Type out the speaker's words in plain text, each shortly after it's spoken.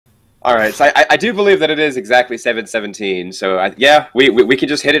All right, so I do believe that it is exactly 7:17. So yeah, we can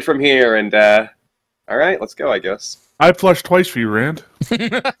just hit it from here, and all right, let's go. I guess I flushed twice for you, Rand.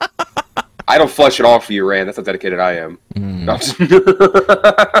 I don't flush it off for you, Rand. That's how dedicated I am. No,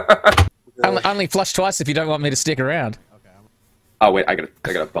 Only flush twice if you don't want me to stick around. oh wait, I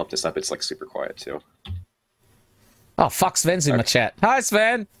gotta bump this up. It's like super quiet too. Oh fuck, Sven's in my chat. Hi,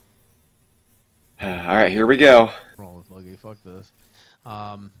 Sven. All right, here we go. Roll with Boogie. Fuck this.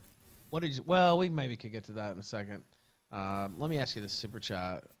 What did you? Well, we maybe could get to that in a second. Let me ask you the super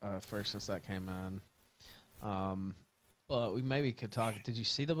chat first, since that came in. Well, we maybe could talk. Did you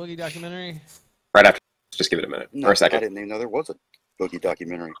see the Boogie documentary? Right after, just give it a minute or a second. I didn't even know there was a Boogie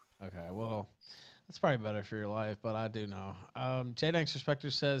documentary. Okay, well, that's probably better for your life, but I do know. J-Dank's Respecter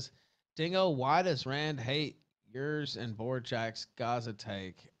says, Dingo, why does Rand hate yours and Boer Jack's Gaza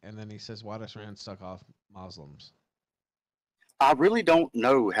take? And then he says, why does Rand suck off Muslims? I really don't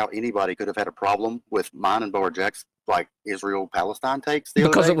know how anybody could have had a problem with mine and Boer Jack's like Israel-Palestine takes.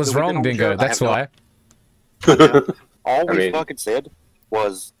 Because it was wrong, Dingo. That's why. All we fucking said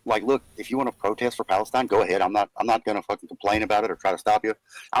was like, look, if you want to protest for Palestine, go ahead. I'm not gonna fucking complain about it or try to stop you.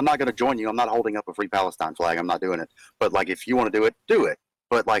 I'm not gonna join you. I'm not holding up a free Palestine flag. I'm not doing it. But like, if you want to do it, do it.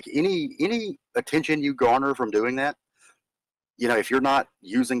 But like any attention you garner from doing that, you know, if you're not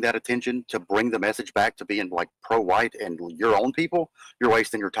using that attention to bring the message back to being like pro-white and your own people, you're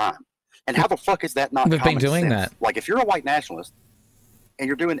wasting your time. And how the fuck is that not We've been common doing sense? that. Like, if you're a white nationalist and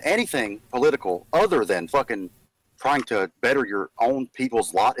you're doing anything political other than fucking trying to better your own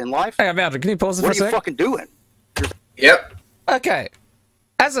people's lot in life, hey, Valder, can you pause it for a what are you sec? fucking doing? Yep. Okay.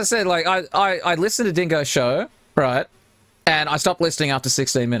 As I said, like, I listened to Dingo's show, right? And I stopped listening after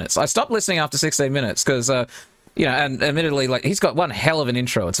 16 minutes. I stopped listening after 16 minutes because, you know, and admittedly, like, he's got one hell of an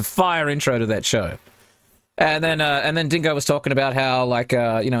intro. It's a fire intro to that show. And then Dingo was talking about how, like,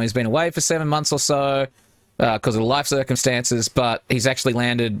 you know, he's been away for 7 months or so because of life circumstances, but he's actually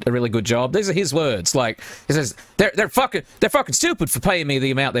landed a really good job. These are his words. Like, he says, they're fucking stupid for paying me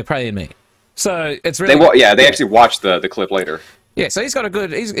the amount they're paying me. So it's really they actually watched the clip later. Yeah, so he's got a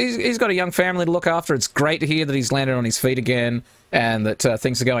good he's got a young family to look after. It's great to hear that he's landed on his feet again and that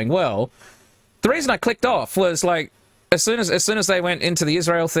things are going well. The reason I clicked off was like as soon as they went into the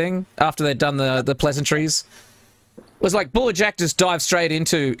Israel thing after they'd done the pleasantries, was like Boer Jack just dived straight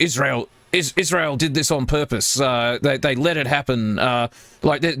into Israel. Israel did this on purpose. They let it happen.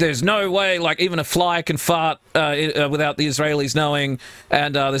 Like there's no way, like even a fly can fart without the Israelis knowing,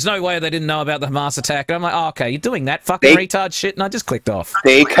 and there's no way they didn't know about the Hamas attack. And I'm like, oh, okay, you're doing that fucking retard shit, and I just clicked off.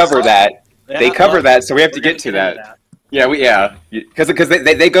 They cover that. They cover that, so we have to get to that. Yeah, because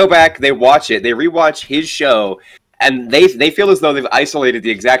they go back, they watch it, they rewatch his show, and they feel as though they've isolated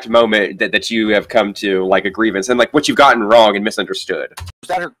the exact moment that you have come to like a grievance and like what you've gotten wrong and misunderstood.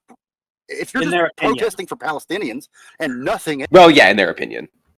 If you're just protesting for Palestinians and nothing well, yeah, in their opinion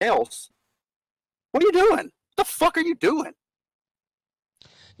else, what are you doing? What the fuck are you doing?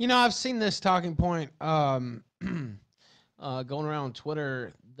 You know, I've seen this talking point going around on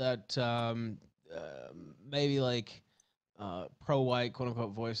Twitter that maybe like pro-white,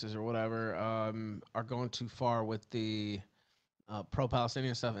 quote-unquote, voices or whatever are going too far with the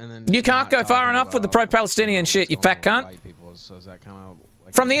pro-Palestinian stuff, and then you can't go far enough with the pro-Palestinian shit, you fat cunt. White people, so is that kind of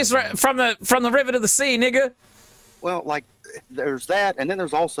like from the river to the sea, nigga? Well, like there's that, and then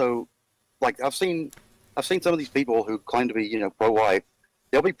there's also like I've seen some of these people who claim to be, you know, pro-white.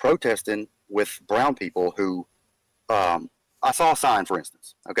 They'll be protesting with brown people who I saw a sign, for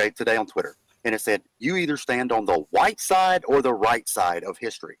instance, okay, today on Twitter, and it said, you either stand on the white side or the right side of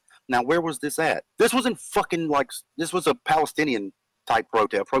history. Now, where was this at? This wasn't fucking like, this was a Palestinian type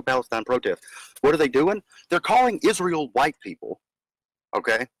protest, pro-Palestine protest. What are they doing? They're calling Israel white people,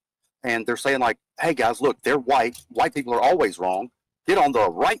 okay? And they're saying like, hey guys, look, they're white. White people are always wrong. Get on the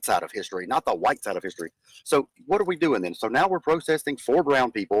right side of history, not the white side of history. So what are we doing then? So now we're protesting for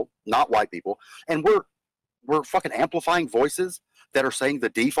brown people, not white people, and we're fucking amplifying voices that are saying the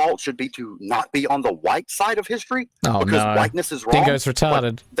default should be to not be on the white side of history because whiteness is wrong. Dingo's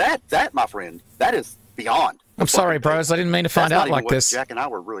retarded. That, my friend, that is beyond. I'm sorry, bros. I didn't mean to find out like this. Jack and I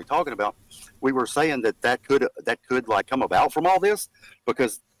were really talking about. We were saying that could like come about from all this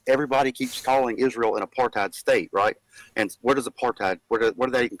because everybody keeps calling Israel an apartheid state, right? And where does apartheid? Where did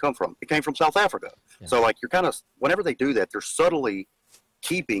that even come from? It came from South Africa. Yeah. So like you're kind of whenever they do that, they're subtly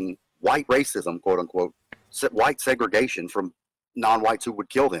keeping white racism, quote unquote, white segregation from non-whites who would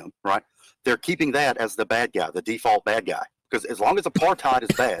kill them, right? They're keeping that as the bad guy, the default bad guy. Because as long as apartheid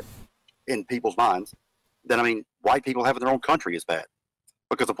is bad in people's minds, then, I mean, white people having their own country is bad.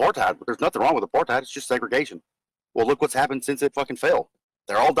 Because apartheid, there's nothing wrong with apartheid, it's just segregation. Well, look what's happened since it fucking fell.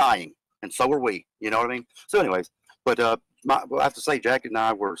 They're all dying, and so are we. You know what I mean? So, anyways, but I have to say, Jack and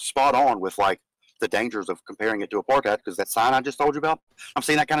I were spot on with like the dangers of comparing it to apartheid, because that sign I just told you about, I'm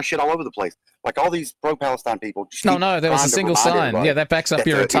seeing that kind of shit all over the place. Like all these pro-Palestine people. Just no, there was a single sign. Yeah, that backs up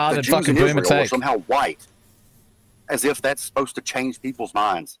your retarded fucking boomer take. Somehow white, as if that's supposed to change people's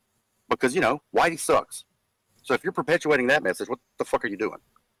minds, because you know, whitey sucks. So if you're perpetuating that message, what the fuck are you doing?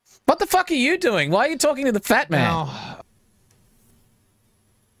 What the fuck are you doing? Why are you talking to the fat man? No.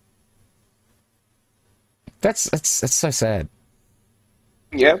 That's so sad.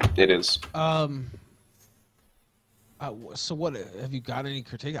 Yeah, it is. So what? Have you got any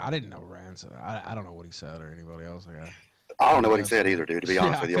critique? I didn't know Rand said. I don't know what he said or anybody else. I don't know what he said either, dude. To be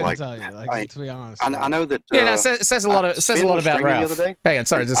honest with you, like, to be honest, I know that. Yeah, no, it says a lot of about Ralph. Hang on,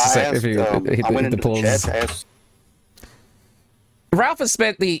 sorry, just a sec. If you hit the pause. Ralph has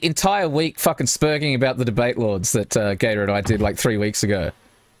spent the entire week fucking spurging about the debate lords that Gator and I did like 3 weeks ago.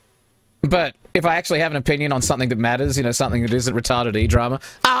 But if I actually have an opinion on something that matters, you know, something that isn't retarded e-drama,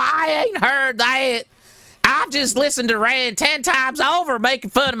 I ain't heard that. I've just listened to Rand 10 times over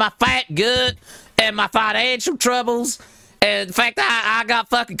making fun of my fat gut and my financial troubles and the fact that I got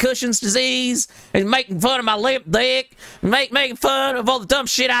fucking Cushing's disease and making fun of my limp dick, making fun of all the dumb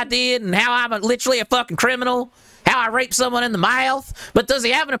shit I did and how I'm literally a fucking criminal, how I raped someone in the mouth. But does he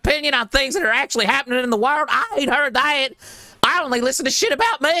have an opinion on things that are actually happening in the world? I ain't heard that. I only listen to shit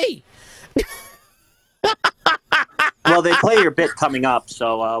about me. Well, they play your bit coming up,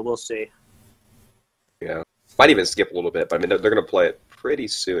 so we'll see. Yeah, might even skip a little bit, but I mean they're going to play it pretty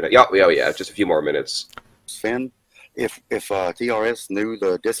soon. Yeah, just a few more minutes. Finn, if TRS knew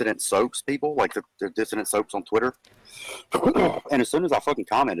the dissident soaps people, like the dissident soaps on Twitter, and as soon as I fucking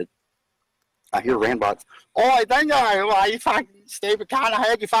commented, I hear Randbot, "Oi, Dingo, you fucking stupid cunt, I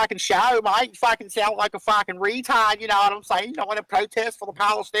heard you fucking show, mate. You fucking sound like a fucking retard, you know what I'm saying? You don't want to protest for the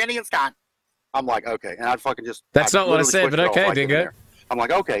Palestinians, cunt." I'm like, okay, and I'd fucking just... That's not what I said, but okay, Dingo. I'm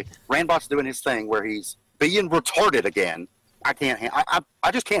like, okay, Randbot's doing his thing where he's being retarded again. I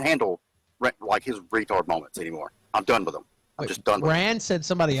just can't handle like his retard moments anymore. I'm done with them. I'm just done with them. Rand said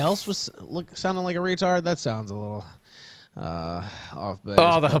somebody else was sounding like a retard? That sounds a little... off base.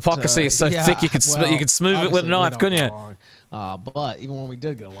 Oh, the hypocrisy is so thick you could smooth it with a knife, couldn't you? But even when we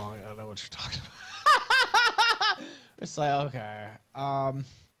did get along, I don't know what you're talking about. It's like, okay.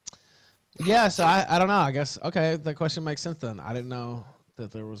 Yeah, so I don't know. I guess, okay, the question makes sense then. I didn't know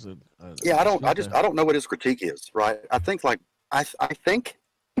that there was a yeah, I don't know what his critique is, right? I think, like, I think...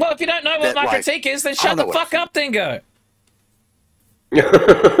 Well, if you don't know what my critique is, then shut the fuck up, Dingo.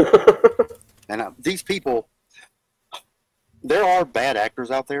 And these people... There are bad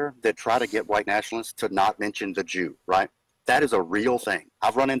actors out there that try to get white nationalists to not mention the Jew, right? That is a real thing.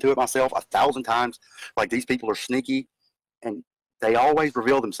 I've run into it myself 1,000 times. Like, these people are sneaky, and they always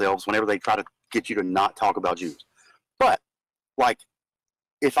reveal themselves whenever they try to get you to not talk about Jews. But, like,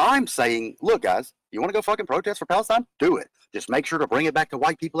 if I'm saying, look, guys, you want to go fucking protest for Palestine? Do it. Just make sure to bring it back to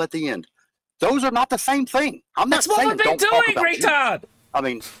white people at the end. Those are not the same thing. I'm not saying don't talk about Jews. That's what we've been doing, retard! I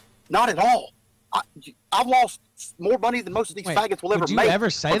mean, not at all. I've lost more money than most of these faggots will ever make. Would you ever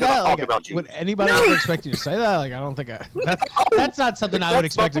say that? Like, would anybody ever expect you to say that? Like, I don't think that's not something I would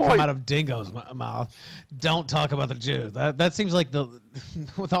expect to come out of Dingo's mouth. Don't talk about the Jews. That seems like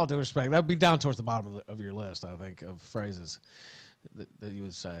with all due respect, that would be down towards the bottom of your list, I think, of phrases that you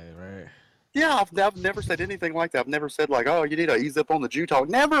would say, right? Yeah, I've never said anything like that. I've never said, like, oh, you need to ease up on the Jew talk.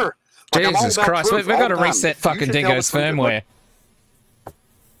 Never. Like, Jesus Christ, we've got to reset fucking Dingo's firmware.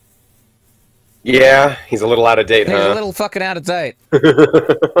 Yeah, he's a little out of date, He's a little fucking out of date.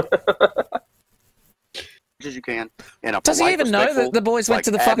 As you can. Does he even know that the boys went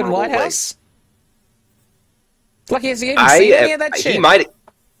to the fucking White House? Like, has he even seen any of that shit?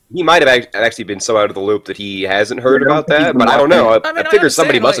 He might have actually been so out of the loop that he hasn't heard about that, but I don't know. I figure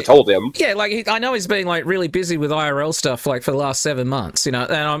somebody must have told him. Yeah, like, I know he's been, like, really busy with IRL stuff, like, for the last 7 months, you know,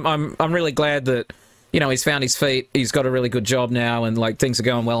 and I'm really glad that, you know, he's found his feet, he's got a really good job now, and, like, things are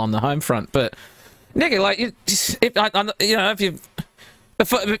going well on the home front, but... Nigga, like,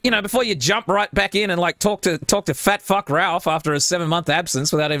 before you jump right back in and like talk to fat fuck Ralph after a 7-month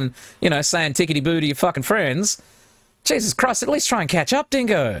absence without even, you know, saying tickety boo to your fucking friends, Jesus Christ, at least try and catch up,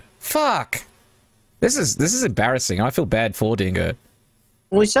 Dingo. Fuck, this is embarrassing. I feel bad for Dingo.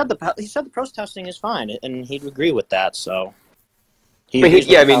 Well, he said the protesting is fine, and he'd agree with that. So,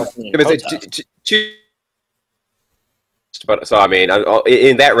 But so I mean,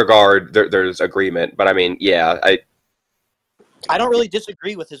 in that regard, there's agreement. But I mean, yeah, I don't really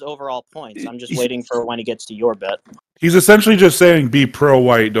disagree with his overall points. I'm just waiting for when he gets to your bit. He's essentially just saying be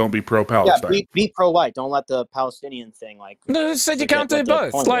pro-white, don't be pro-Palestine. Yeah, be pro-white. Don't let the Palestinian thing No, said you can't do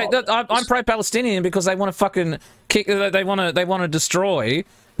both. Like I'm pro-Palestinian because they want to fucking kick. They want to destroy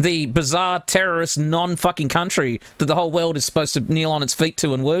the bizarre terrorist non-fucking country that the whole world is supposed to kneel on its feet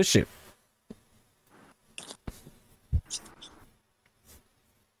to and worship.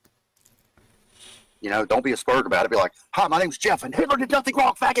 You know, don't be a spurg about it. Be like, "Hi, my name's Jeff, and Hitler did nothing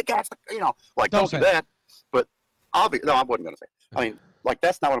wrong, faggot cats." You know, like don't do that. But I wasn't gonna say. I mean, like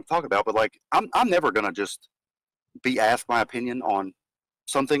that's not what I'm talking about. But like, I'm never gonna just be asked my opinion on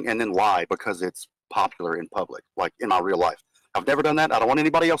something and then lie because it's popular in public, like in my real life. I've never done that. I don't want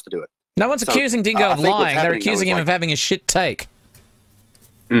anybody else to do it. No one's accusing Dingo of lying. They're accusing him of having a shit take.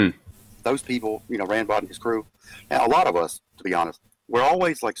 Those people, you know, Randbot and his crew, and a lot of us, to be honest, we're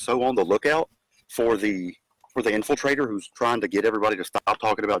always like so on the lookout for the infiltrator who's trying to get everybody to stop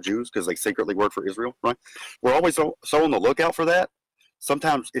talking about Jews because they secretly work for Israel, right? We're always so on the lookout for that.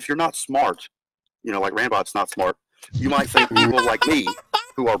 Sometimes if you're not smart, you know, like Randbot's not smart, you might think people like me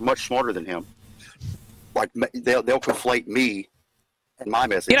who are much smarter than him, like they'll conflate me and my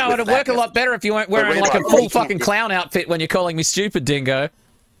message. You know, it'd work a lot better if you weren't wearing like a full fucking clown outfit when you're calling me stupid, Dingo.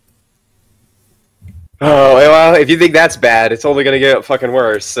 Oh, well, if you think that's bad, it's only going to get fucking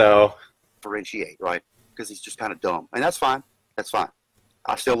worse, so... Differentiate, right? Because he's just kind of dumb. And that's fine. That's fine.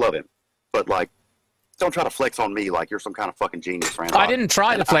 I still love him. But, like, don't try to flex on me like you're some kind of fucking genius, Randall. I didn't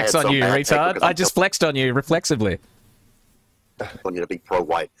try to flex on you, retard. I just flexed on you reflexively. I want you to be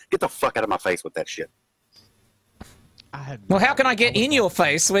pro-white. Get the fuck out of my face with that shit. Well, how can I get in your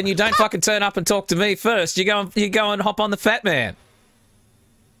face when you don't fucking turn up and talk to me first? You go and hop on the fat man.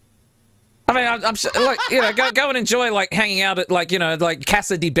 I mean, I'm sure, like, you know, go and enjoy like hanging out at like, you know, like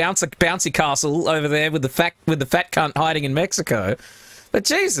Cassidy bouncy castle over there with the fat cunt hiding in Mexico. But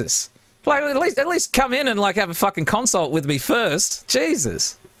Jesus, like at least come in and like have a fucking consult with me first.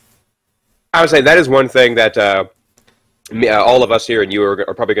 Jesus. I would say that is one thing that all of us here and you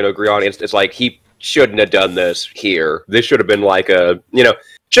are probably going to agree on. It's like he shouldn't have done this here. This should have been like a, you know.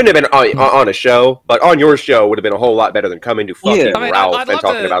 Shouldn't have been on a show, but on your show would have been a whole lot better than coming to fucking Ralph and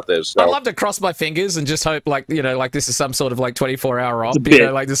talking about this. So. I'd love to cross my fingers and just hope, like, you know, like this is some sort of like 24-hour op, you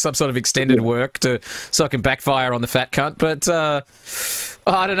know, like there's some sort of extended work so I can backfire on the fat cunt. But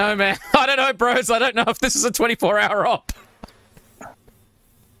I don't know, man. I don't know, bros. I don't know if this is a 24-hour op.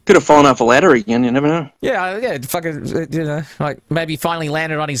 Could have fallen off a ladder again. You never know. Yeah, fucking, you know, like maybe finally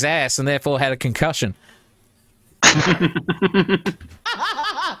landed on his ass and therefore had a concussion.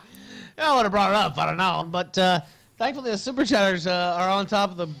 I would have brought it up. I don't know, but thankfully the super chatters are on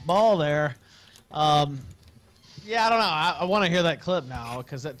top of the ball there. Yeah, I don't know. I want to hear that clip now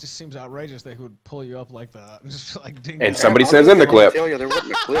because that just seems outrageous. They would pull you up like that, just like Dingo. And somebody sends in the clip. I tell you, there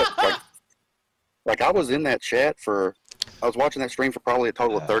wasn't a clip. Like I was in that chat I was watching that stream for probably a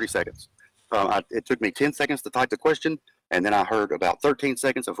total of 30 seconds. It took me 10 seconds to type the question. And then I heard about 13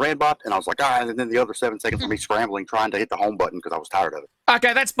 seconds of Randbot, and I was like, and then the other 7 seconds of me scrambling, trying to hit the home button because I was tired of it.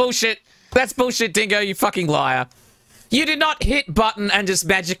 Okay, that's bullshit. That's bullshit, Dingo, you fucking liar. You did not hit button and just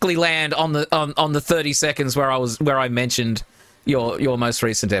magically land on the 30 seconds where I mentioned your most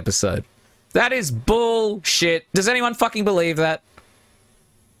recent episode. That is bullshit. Does anyone fucking believe that?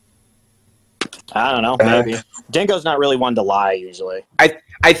 I don't know, maybe. Dingo's not really one to lie usually.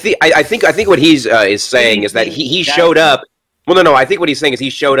 I think what he's is saying is that he showed up. Well, no. I think what he's saying is he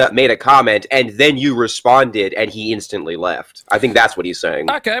showed up, made a comment, and then you responded, and he instantly left. I think that's what he's saying.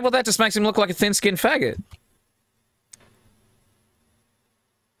 Okay, well that just makes him look like a thin-skinned faggot.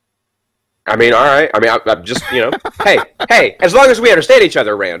 I mean, all right. I mean, I'm just, you know, hey. As long as we understand each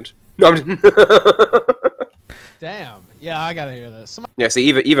other, Rand. No, Damn. Yeah, I gotta hear this. Yeah, see,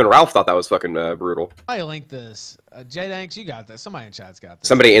 even Ralph thought that was fucking brutal. Somebody link this. J-Danks, you got this. Somebody in chat's got this.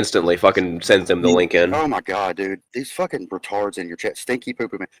 Somebody instantly fucking sends him the link in. Oh my god, dude. These fucking retards in your chat. Stinky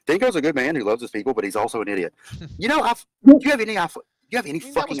poo-poo man. Dingo's a good man who loves his people, but he's also an idiot. You know, do you have any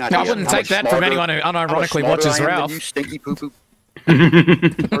fucking idea? I wouldn't take that from anyone who unironically watches Ralph. You stinky poo-poo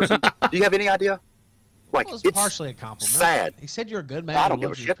person. Do you have any idea? Like, well, it's partially a compliment. Sad. He said you're a good man. I don't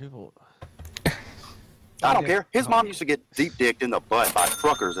give a shit. People. I don't care. His mom used to get deep-dicked in the butt by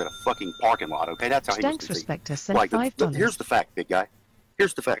truckers at a fucking parking lot, okay? That's how he used to be. Like, here's the fact, big guy.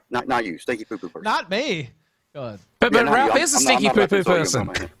 Here's the fact. Not you, stinky poo-poo person. Not me. Go ahead. But Ralph is a stinky poo-poo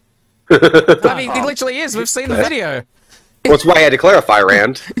person. I mean, he literally is. We've seen the video. Well, that's why I had to clarify,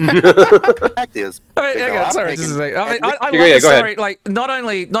 Rand. The fact is... sorry, I love the story. Like, not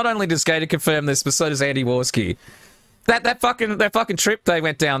only does Gator confirm this, but so does Andy Worski. That fucking trip they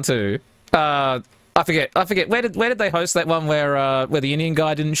went down to, I forget. Where did they host that one where the Indian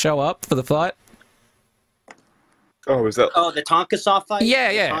guy didn't show up for the fight? Oh, was that? Oh, the Tonka saw fight. Yeah,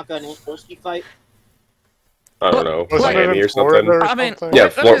 the yeah. Tonka and Wolski fight. I don't know, Wasn't it Miami in or something. Florida or I mean, something?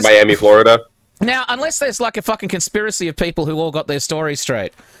 Yeah, Miami, Florida. Now, unless there's like a fucking conspiracy of people who all got their stories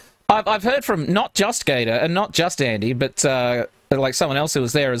straight, I've heard from not just Gator and not just Andy, but like someone else who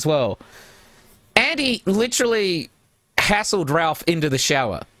was there as well. Andy literally hassled Ralph into the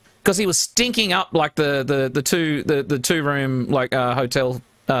shower because he was stinking up like the two room like hotel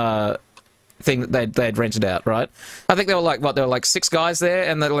thing that they'd rented out, right? I think there were like 6 guys there,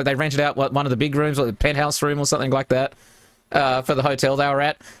 and they rented out one of the big rooms, like the penthouse room or something like that, for the hotel they were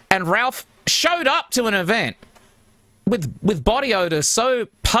at. And Ralph showed up to an event with body odor so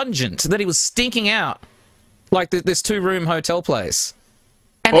pungent that he was stinking out like this 2-room hotel place.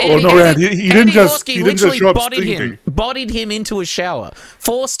 And he didn't just show up stinking. Bodied him into a shower,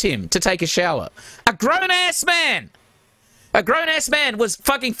 forced him to take a shower. A grown-ass man was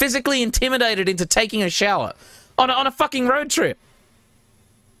fucking physically intimidated into taking a shower on a fucking road trip.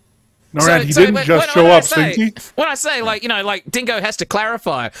 No, he didn't just show up stinky. When I say, like, you know, like, Dingo has to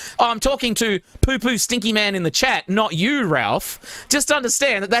clarify, I'm talking to poo-poo stinky man in the chat, not you, Ralph. Just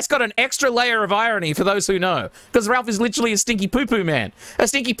understand that that's got an extra layer of irony for those who know. Because Ralph is literally a stinky poo-poo man. A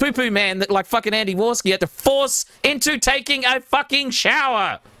stinky poo-poo man that, like, fucking Andy Worski had to force into taking a fucking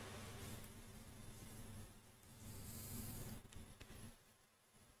shower.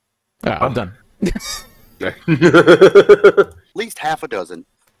 I'm done. At least half a dozen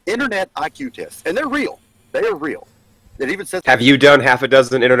internet IQ tests, and they're real. They are real. It even says. Have you done half a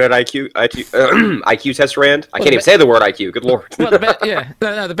dozen internet IQ tests, Rand? I can't even say the word IQ. Good lord. Well,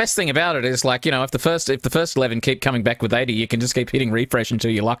 the best thing about it is, like, you know, if the first 11 keep coming back with 80, you can just keep hitting refresh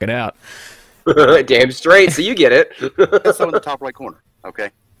until you lock it out. Damn straight. So you get it. That's in the top right corner. Okay,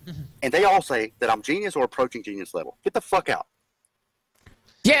 and they all say that I'm genius or approaching genius level. Get the fuck out.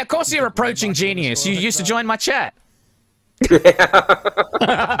 Yeah, of course you're approaching genius. You used to join my chat. That's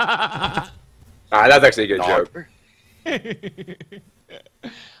actually a good joke.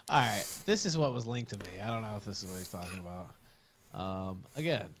 Alright, this is what was linked to me. I don't know if this is what he's talking about.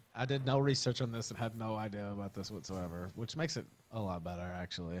 Again, I did no research on this and had no idea about this whatsoever, which makes it a lot better,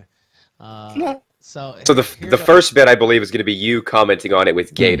 actually. So the first bit, I believe, is going to be you commenting on it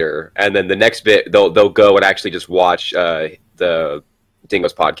with Gator, and then the next bit, they'll go and actually just watch the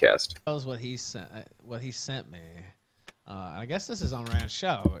Dingo's podcast. That was what he sent me. I guess this is on Rand's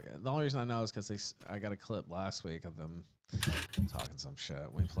show. The only reason I know is because I got a clip last week of them talking some shit.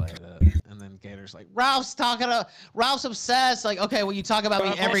 We played it, and then Gator's like, Ralph's obsessed. Like, okay, well, you talk about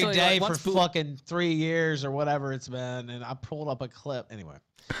me every day for fucking 3 years or whatever it's been, and I pulled up a clip. Anyway,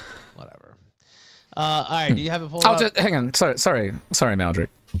 whatever. All right, do you have it pulled up? Hang on. Sorry, Maldrick.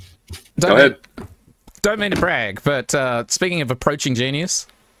 Go ahead. Don't mean to brag, but speaking of approaching genius.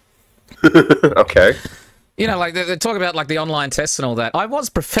 Okay. You know, like, they talk about, like, the online tests and all that. I was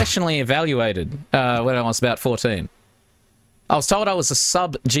professionally evaluated when I was about 14. I was told I was a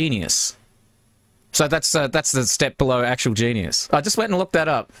sub-genius. So that's the step below actual genius. I just went and looked that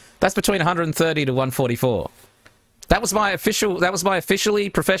up. That's between 130 to 144. That was my officially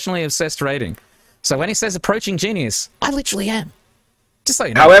professionally assessed rating. So when he says approaching genius, I literally am. Just so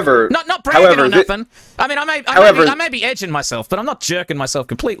you know. However, not bragging or nothing. I mean, I may be edging myself, but I'm not jerking myself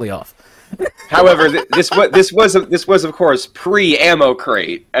completely off. However, this was of course pre-ammo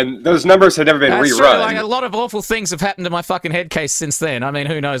crate, and those numbers have never been rerun. True. Like, a lot of awful things have happened to my fucking head case since then. I mean,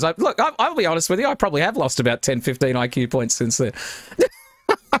 who knows? I'll be honest with you. I probably have lost about 10, 15 IQ points since then.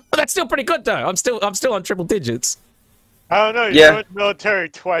 That's still pretty good, though. I'm still on triple digits. I don't know. You joined the military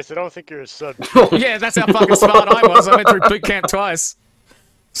twice. I don't think you're a sub. Yeah, that's how fucking smart I was. I went through boot camp twice.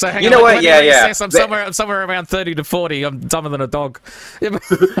 So hang you on, know what? Yeah. I'm somewhere around 30 to 40. I'm dumber than a dog. I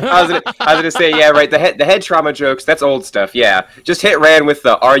was gonna say, yeah, right. The head trauma jokes. That's old stuff. Yeah, just hit Rand with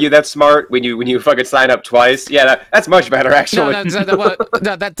the "Are you that smart?" when you fucking sign up twice. Yeah, that's much better actually.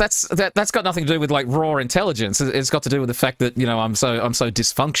 No, that's got nothing to do with, like, raw intelligence. It's got to do with the fact that, you know, I'm so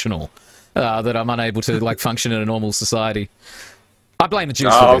dysfunctional that I'm unable to, like, function in a normal society. I blame the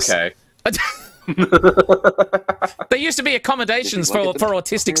Jews for this. Okay. There used to be accommodations for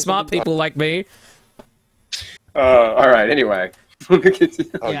autistic smart people like me. All right. Anyway.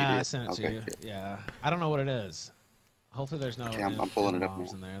 Yeah, I sent it to you. Yeah, I don't know what it is. Hopefully, there's no. Okay, I'm pulling it up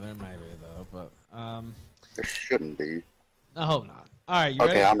in there. There may be though, but there shouldn't be. I hope not. All right, you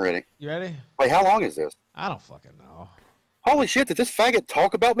ready? Okay, I'm ready. You ready? Wait, how long is this? I don't fucking know. Holy shit! Did this faggot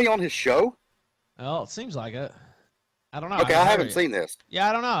talk about me on his show? Well, it seems like it. I don't know. Okay, I haven't seen this. Yeah,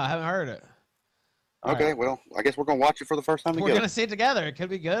 I don't know. I haven't heard it. Okay, well, I guess we're gonna watch it for the first time We're together. gonna see it together. It could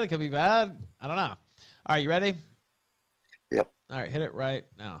be good. It could be bad. I don't know. All right, you ready? Yep. All right, hit it right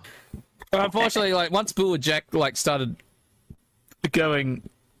now. Unfortunately, like once Boer Jack like started going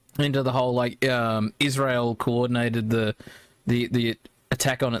into the whole like Israel coordinated the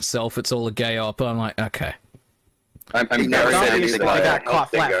attack on itself, it's all a gay op. I'm like, okay. I'm He never very said happy anything that like They I got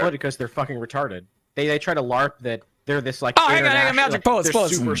caught don't think flat-footed because they're fucking retarded. They try to LARP that they're this like Oh, hang on, international, Magic, pause, they're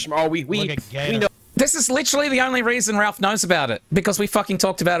pause. super small. We Look at Gator. know. This is literally the only reason Ralph knows about it, because we fucking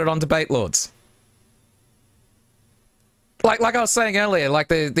talked about it on Debate Lords. Like I was saying earlier, like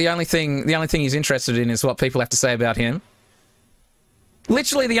the only thing he's interested in is what people have to say about him.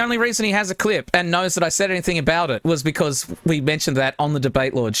 Literally the only reason he has a clip and knows that I said anything about it was because we mentioned that on the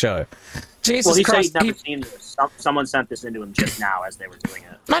Debate Lord show. Jesus Well, he said Christ. he'd never seen this. Someone sent this into him just now as they were doing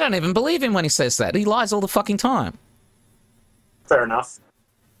it. I don't even believe him when he says that. He lies all the fucking time. Fair enough.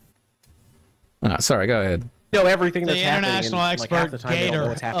 Oh, sorry, go ahead. Know everything The that's happening. international And, like, half expert the time they don't know Gator.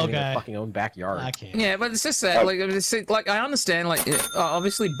 what's happening in Okay. their fucking own backyard. I can't. Yeah, but it's just that, like I understand, like,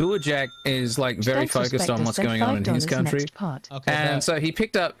 obviously Boer Jack is, like, very focused on what's going on in his country. Okay. And so he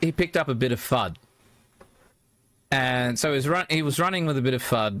picked up a bit of FUD. And so he was running with a bit of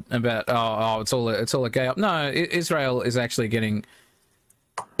FUD about, it's all a gay up. No, Israel has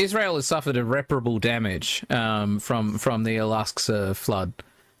suffered irreparable damage from the Al-Aqsa flood.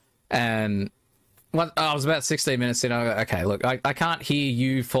 And I was about 16 minutes in. I go, okay, look, I can't hear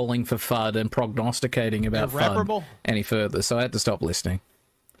you falling for FUD and prognosticating about FUD any further, so I had to stop listening.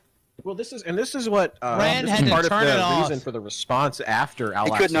 Well, this is what Rand this had is to part of turn it the off. reason for the response after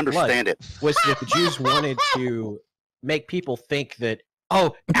Al-Aqsa He couldn't understand flood it. was that the Jews wanted to make people think that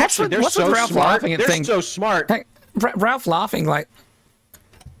actually they're what's so with Ralph smart. laughing at They're things? so smart. Hey, Ralph laughing like,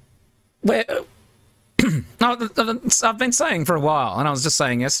 where? No, I've been saying for a while, and I was just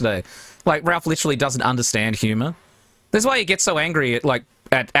saying yesterday, like Ralph literally doesn't understand humor. That's why he gets so angry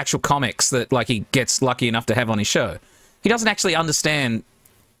at actual comics that like he gets lucky enough to have on his show. He doesn't actually understand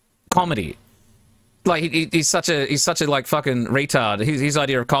comedy. Like he's such a like fucking retard. His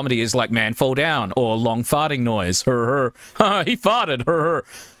idea of comedy is like man fall down or long farting noise. He farted.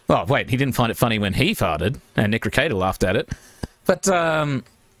 Oh wait, he didn't find it funny when he farted, and Nick Recator laughed at it. But so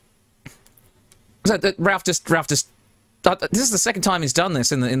Ralph just. This is the second time he's done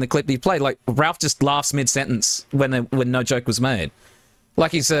this in the clip he played. Like Ralph just laughs mid sentence when no joke was made,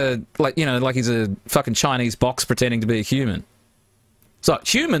 like he's a fucking Chinese box pretending to be a human. So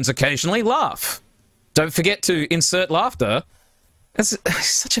humans occasionally laugh. Don't forget to insert laughter. That's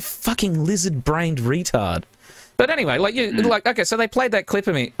such a fucking lizard-brained retard. But anyway, okay, so they played that clip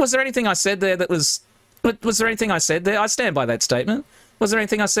of me. Was there anything I said there that was? Was there anything I said there? I stand by that statement. Was there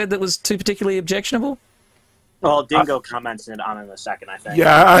anything I said that was too particularly objectionable? Well, Dingo comments on it in a second, I think.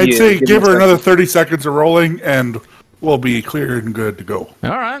 Yeah, I'd say give her another 30 seconds of rolling, and we'll be clear and good to go. All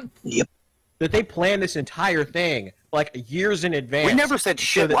right. Yep. That they planned this entire thing like years in advance. We never said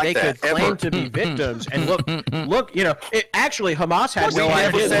shit so that like they that, could claim ever. to be victims. And look, actually Hamas had We no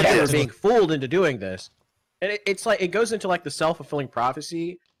never idea said that they were this. being fooled into doing this. And it's like it goes into like the self-fulfilling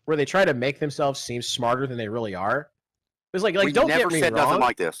prophecy where they try to make themselves seem smarter than they really are. It's like We don't never get me said wrong. nothing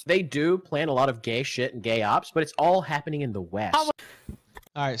like this. They do plan a lot of gay shit and gay ops, but it's all happening in the West. All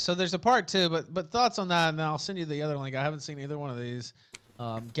right, so there's a part 2, but thoughts on that, and then I'll send you the other link. I haven't seen either one of these.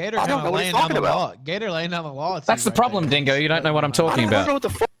 Gator I don't kind know of what laying he's down talking the about. law. Gator laying down the law. That's the problem, Dingo. You don't know what I'm talking I don't know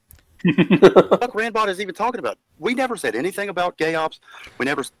about. what the fuck Randbot is even talking about. We never said anything about gay ops. We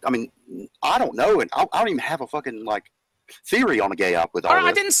never. I mean, I don't know, and I don't even have a fucking like theory on a gay op with all Alright,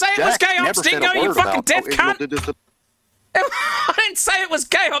 I this. didn't say it Jack was gay ops, never said a Dingo, you word fucking about, deaf Israel cunt. did this to- I didn't say it was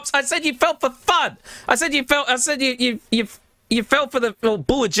gay ops. I said you fell for FUD. I said you fell for the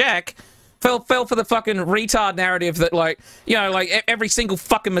Boer Jack. Fell for the fucking retard narrative that like every single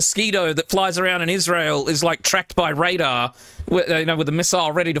fucking mosquito that flies around in Israel is like tracked by radar with a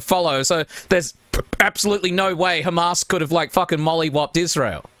missile ready to follow. So there's absolutely no way Hamas could have like fucking mollywopped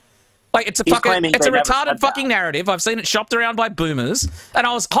Israel. Like it's a retarded fucking narrative. I've seen it shopped around by boomers, and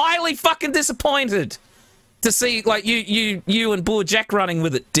I was highly fucking disappointed to see like you and Boer Jack running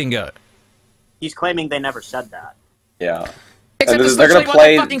with it, Dingo. He's claiming they never said that. Yeah. Except And it's they're literally gonna what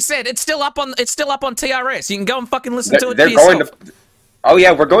play. they fucking said. It's still up on TRS. You can go and fucking listen to it They're for going yourself. to. Oh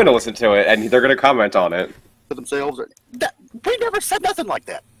yeah, we're going to listen to it, and they're going to comment on it. to themselves. We never said nothing like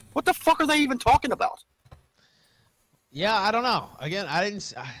that. What the fuck are they even talking about? Yeah, I don't know. Again, I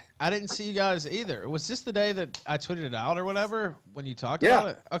didn't see you guys either. Was this the day that I tweeted it out or whatever when you talked about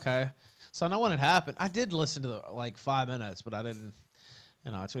it? Okay. So I know when it happened. I did listen to like 5 minutes, but I didn't. I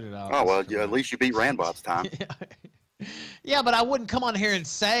tweeted it out. Oh well, yeah, at least you beat Randbot's time. Yeah, but I wouldn't come on here and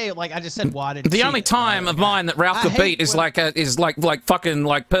say like I just said. Well, I didn't. The only time of mine that Ralph could beat is like fucking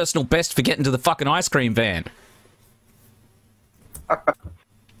like personal best for getting to the fucking ice cream van.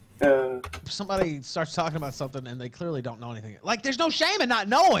 Somebody starts talking about something and they clearly don't know anything. Like, there's no shame in not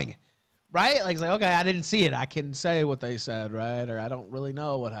knowing, right? Like, it's like, okay, I didn't see it. I can say what they said, right? Or I don't really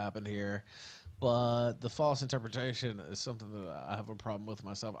know what happened here. But the false interpretation is something that I have a problem with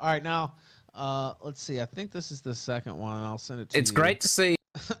myself. All right, now, let's see. I think this is the second one. I'll send it to you. It's great to see.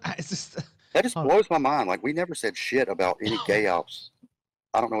 That just blows my mind. Like, we never said shit about any gay ops.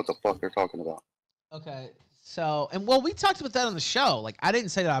 I don't know what the fuck they're talking about. Okay. So, and well, we talked about that on the show. Like, I didn't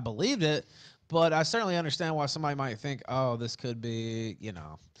say that I believed it, but I certainly understand why somebody might think, oh, this could be, you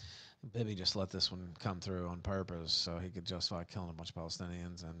know, Bibi just let this one come through on purpose so he could justify killing a bunch of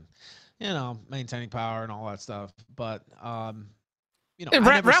Palestinians and, you know, maintaining power and all that stuff. But, you know,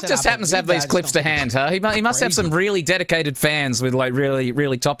 Ralph just happens to have these clips to hand, huh? He must have some really dedicated fans with, like, really,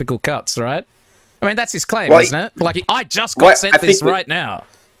 really topical cuts, right? I mean, that's his claim, isn't it? Like, I just got sent this right now.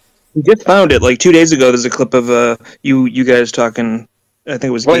 We just found it like 2 days ago. There's a clip of you guys talking. I think it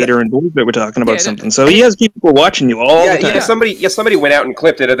was Gator and Boer that were talking about something. So he has people watching you all the time. Yeah, somebody went out and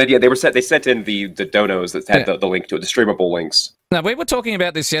clipped it. And then, they sent in the donos that had the link to it, the streamable links. Now, we were talking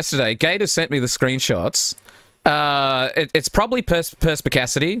about this yesterday. Gator sent me the screenshots. It's probably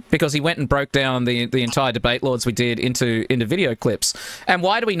perspicacity because he went and broke down the entire debate lords we did into video clips. And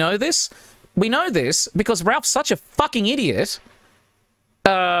why do we know this? We know this because Ralph's such a fucking idiot.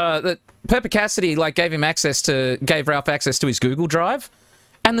 That perspicacity like gave Ralph access to his Google Drive,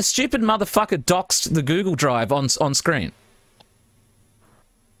 and the stupid motherfucker doxed the Google Drive on screen.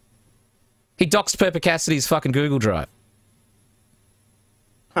 He doxed perspicacity's fucking Google Drive.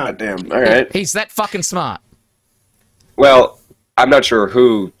 God damn. All right. He's that fucking smart. Well, I'm not sure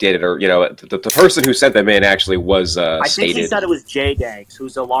who did it, or the person who sent them in actually was I think he said it was J Danks,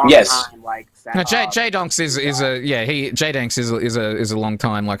 who's a long time like. No, J Danks is a long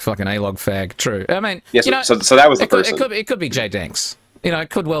time like fucking A-log fag. True. I mean, so that was the person. It could be J Danks. You know, it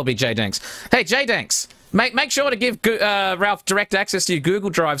could well be J Danks. Hey, J Danks, make sure to give Ralph direct access to your Google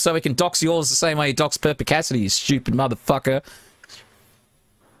Drive so he can dox yours the same way he doxed perspicacity, you stupid motherfucker.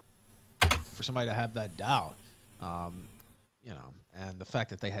 For somebody to have that doubt. You know, and the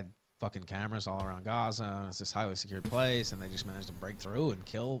fact that they had fucking cameras all around Gaza, and it's this highly secured place, and they just managed to break through and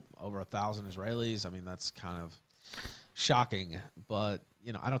kill over 1,000 Israelis. I mean, that's kind of shocking, but,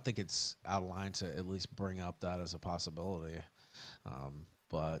 you know, I don't think it's out of line to at least bring up that as a possibility.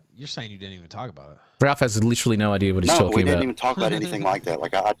 But you're saying you didn't even talk about it. Ralph has literally no idea what he's talking about. No, we didn't even talk about anything like that.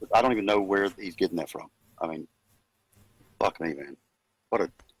 Like, I don't even know where he's getting that from. I mean, fuck me, man. What a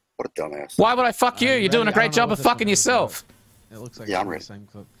dumbass. Why would I fuck you? You're doing a great job of fucking yourself. It looks like I'm ready. Same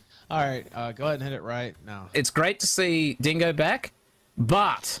clip. All right, go ahead and hit it right now. It's great to see Dingo back,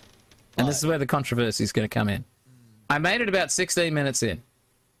 but and this is where the controversy is going to come in. I made it about 16 minutes in,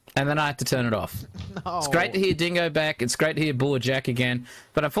 and then I had to turn it off. No. It's great to hear Dingo back. It's great to hear Boer Jack again,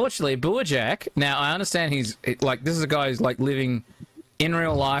 but unfortunately, Boer Jack. Now I understand he's like this is a guy who's like living in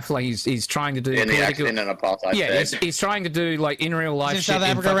real life, like he's trying to do political. Yeah, he's trying to do like in real life shit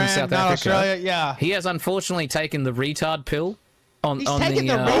in fucking South Africa. Australia, yeah. He has unfortunately taken the retard pill on the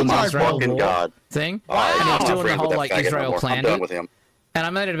Israel war thing, and he's doing the whole like Israel planned it. And I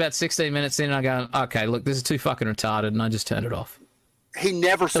made it about 16 minutes in, and I go, okay, look, this is too fucking retarded, and I just turned it off. He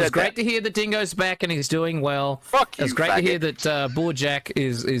never said that. It was great to hear that Dingo's back and he's doing well. Fuck you, It was great to hear that Boer Jack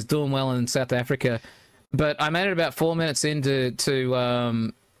is doing well in South Africa. But I made it about 4 minutes into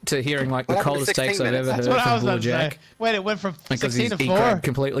hearing like the coldest takes I've ever heard from Boer Jack. Wait, it went from 16 to 4? He grabbed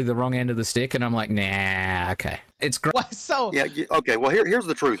completely the wrong end of the stick, and I'm like, nah, okay. It's great. So yeah, okay. Well, here's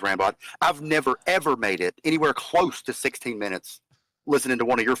the truth, Rambot. I've never ever made it anywhere close to 16 minutes listening to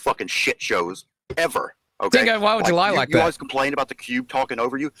one of your fucking shit shows ever. Okay. Dingo, why would you lie like that? You always complain about the cube talking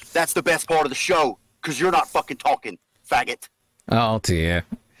over you. That's the best part of the show because you're not fucking talking, faggot. Oh dear.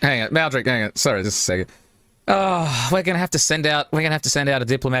 Hang on, Maldrick. Hang on. Sorry, just a second. Oh, we're gonna have to send out a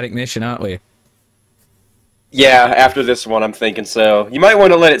diplomatic mission, aren't we? Yeah, after this one, I'm thinking so. You might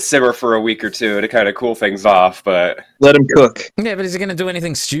want to let it simmer for a week or two to kind of cool things off, but let him cook. Yeah, but is he gonna do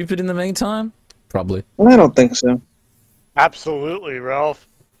anything stupid in the meantime? Probably. I don't think so. Absolutely, Ralph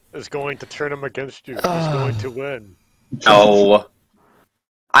is going to turn him against you. He's going to win. Oh,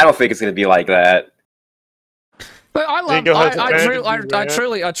 I don't think it's going to be like that. But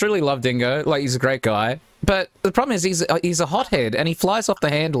I truly love Dingo. Like, he's a great guy. But the problem is he's a hothead, and he flies off the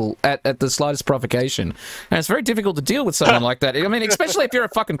handle at the slightest provocation. And it's very difficult to deal with someone like that. I mean, especially if you're a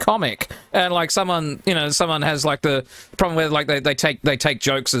fucking comic, and like someone has like the problem where like they take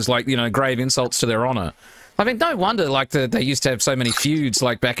jokes as like grave insults to their honor. I mean, no wonder, like, they used to have so many feuds,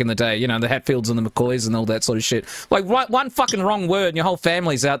 like, back in the day, you know, the Hatfields and the McCoys and all that sort of shit. Like, one fucking wrong word and your whole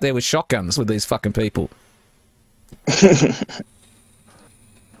family's out there with shotguns with these fucking people.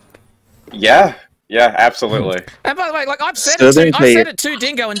 Yeah, absolutely. And by the way, like, I've said it to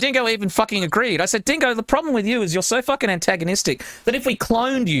Dingo, and Dingo even fucking agreed. I said, Dingo, the problem with you is you're so fucking antagonistic that if we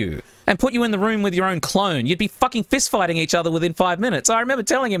cloned you and put you in the room with your own clone, you'd be fucking fist-fighting each other within 5 minutes. I remember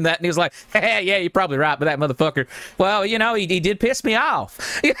telling him that, and he was like, hey, yeah, you're probably right, but that motherfucker, well, you know, he did piss me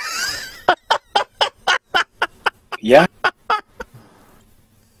off. Yeah.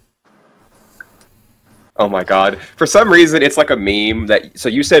 Oh my god. For some reason, it's like a meme that... So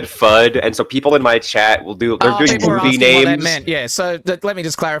you said FUD, and so people in my chat will do... They're doing movie names. What that meant. Yeah, so let me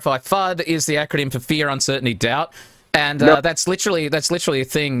just clarify. FUD is the acronym for Fear, Uncertainty, Doubt. And that's literally a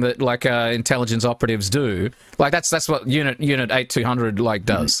thing that, like, intelligence operatives do. Like, that's what Unit 8200, like,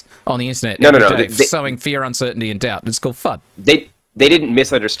 does on the internet. No. Sowing fear, uncertainty, and doubt. It's called FUD. They didn't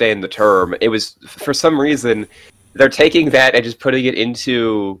misunderstand the term. It was, for some reason, they're taking that and just putting it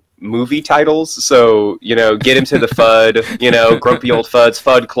into... movie titles, so, you know, Get Him to the FUD, you know, Grumpy Old Fuds,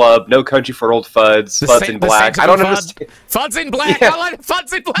 FUD Club, No Country for Old Fuds, Fuds in Black. I don't understand. Fuds in Black! Yeah. I like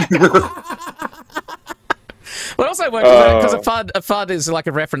Fuds in Black! But also, because a FUD is like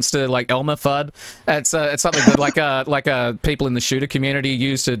a reference to, like, Elmer Fudd. It's something that, like people in the shooter community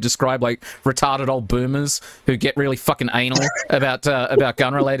use to describe, like, retarded old boomers who get really fucking anal about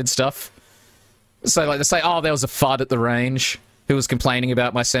gun-related stuff. So, like, they say, oh, there was a FUD at the range who was complaining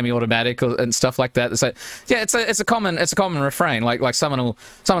about my semi-automatic and stuff like that. So, yeah, it's a common refrain. Like someone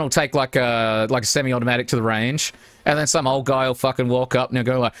will take like a semi-automatic to the range, and then some old guy will fucking walk up and he'll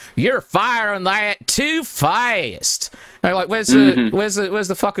go like, "You're firing that too fast." And they're like, where's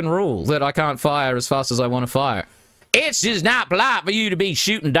the fucking rule that I can't fire as fast as I want to fire? It's just not polite for you to be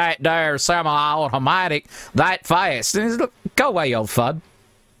shooting that there semi-automatic that fast. And he's like, go away, old FUD.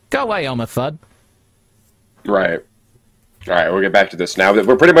 Go away, Elmer Fudd. Right. All right, we'll get back to this now.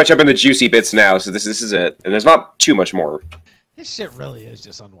 We're pretty much up in the juicy bits now, so this is it. And there's not too much more. This shit really is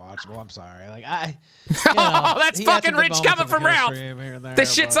just unwatchable. I'm sorry. Like oh, that's fucking rich coming from Ralph.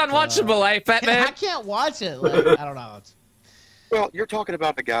 This shit's unwatchable, eh, fat man? I can't watch it. Like, I don't know. Well, you're talking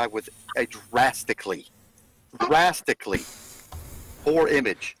about a guy with a drastically poor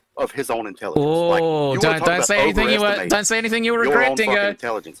image of his own intelligence. Oh, like, don't say anything you were regretting.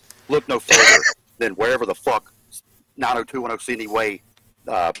 Intelligence. Look no further than wherever the fuck 90210 Sydney Way,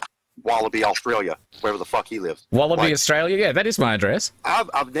 Wallaby, Australia, wherever the fuck he lives. Wallaby, like, Australia? Yeah, that is my address.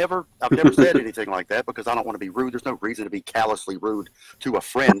 I've never said anything like that because I don't want to be rude. There's no reason to be callously rude to a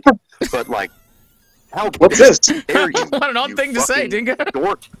friend. But, like, what's this? Dare you? What an odd thing to say, Dingo.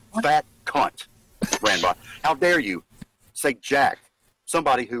 Dork, fat cunt, ran by. How dare you say Jack,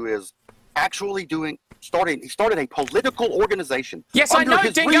 somebody who is actually he started a political organization. Yes, I know,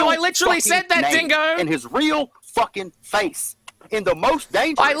 Dingo. I literally said that, Dingo. In his real fucking face. In the most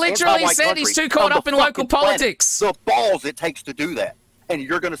dangerous. I literally said he's too caught up in local politics. The balls it takes to do that. And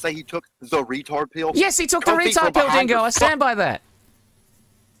you're going to say he took the retard pill? Yes, he took the retard pill, Dingo. I stand by that.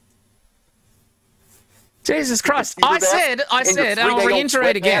 Jesus Christ. I said, and I'll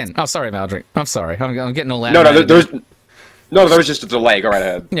reiterate again. Oh, sorry, Maldrick. I'm sorry. I'm getting all loud. There was just a delay. Go right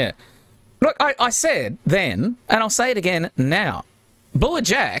ahead. Yeah. Look, I said then, and I'll say it again now, Boer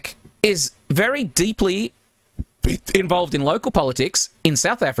Jack is very deeply involved in local politics in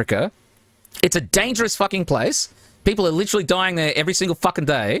South Africa. It's a dangerous fucking place. People are literally dying there every single fucking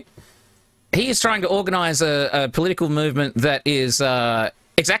day. He is trying to organize a political movement that is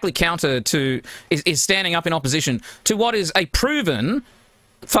exactly counter to, is standing up in opposition to what is a proven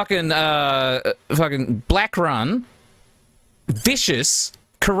fucking black run, vicious,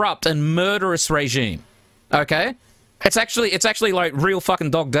 corrupt and murderous regime. Okay? It's actually like real fucking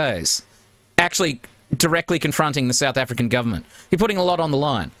dog days. Actually directly confronting the South African government. You're putting a lot on the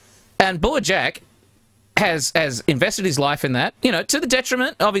line. And Boer Jack has invested his life in that, you know, to the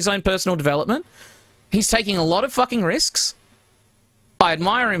detriment of his own personal development. He's taking a lot of fucking risks. I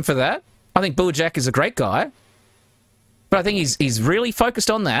admire him for that. I think Boer Jack is a great guy. But I think he's really focused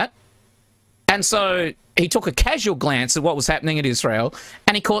on that. And so he took a casual glance at what was happening in Israel,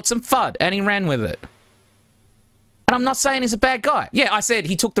 and he caught some FUD, and he ran with it. And I'm not saying he's a bad guy. Yeah, I said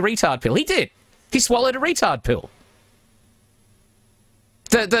he took the retard pill. He did. He swallowed a retard pill.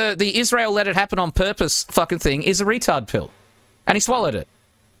 The Israel let it happen on purpose fucking thing is a retard pill. And he swallowed it.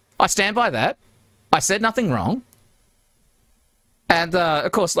 I stand by that. I said nothing wrong. And,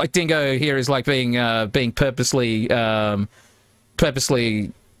 of course, like, Dingo here is, like, being purposely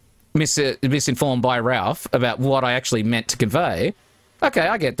misinformed by Ralph about what I actually meant to convey. Okay,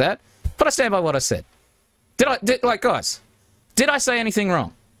 I get that. But I stand by what I said. Guys, did I say anything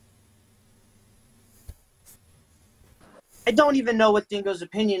wrong? I don't even know what Dingo's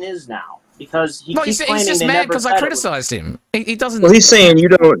opinion is now because he keeps he's claiming just they mad never because said I it criticized him. He doesn't. Well, he's saying you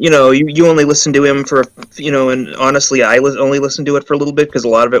don't, you only listen to him for, and honestly, I only listened to it for a little bit because a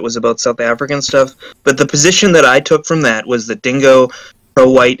lot of it was about South African stuff. But the position that I took from that was that Dingo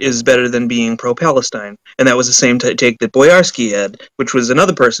pro-white is better than being pro-Palestine, and that was the same take that Boyarski had, which was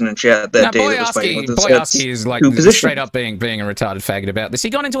another person in chat that day that was fighting with us. Boyarski is like straight up being a retarded faggot about this. He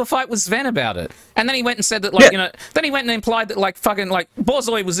got into a fight with Sven about it, and then he went and said that then he went and implied that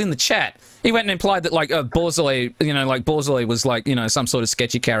Borzoi was in the chat. He went and implied that Borzoi, Borzoi was some sort of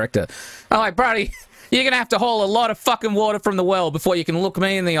sketchy character. I'm like, buddy, you're gonna have to haul a lot of fucking water from the well before you can look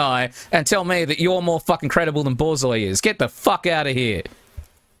me in the eye and tell me that you're more fucking credible than Borzoi is. Get the fuck out of here.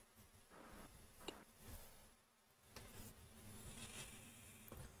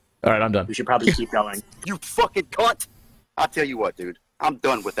 All right, I'm done. We should probably keep going. You fucking cunt! I'll tell you what, dude. I'm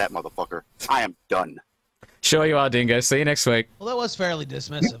done with that motherfucker. I am done. Sure you are, Dingo. See you next week. Well, that was fairly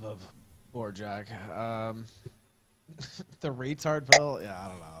dismissive of Boer Jack. The retard bill, yeah, I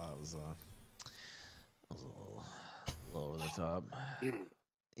don't know. That was a little over the top.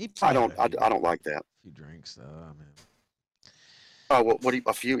 I don't like that. A few drinks, though. I mean. Oh, well, what?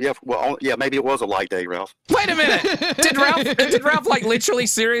 A few? Yeah. Well, yeah. Maybe it was a light day, Ralph. Wait a minute. Did Ralph literally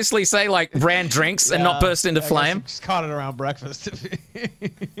seriously say ran drinks and not burst into flame? Just caught it around breakfast.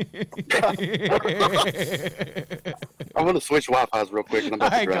 I'm gonna switch Wi-Fi's real quick, and I'm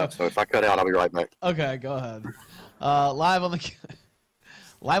about to drive. So if I cut out, I'll be right back. Okay, go ahead. Live on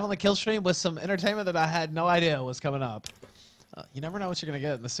the kill stream with some entertainment that I had no idea was coming up. You never know what you're gonna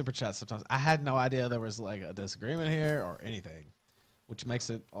get in the super chat sometimes. I had no idea there was a disagreement here or anything, which makes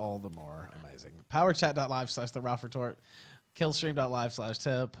it all the more amazing. Powerchat.live/the Ralph Retort,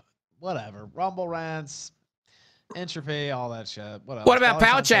 killstream.live/tip, whatever. Rumble rants, entropy, all that shit. What about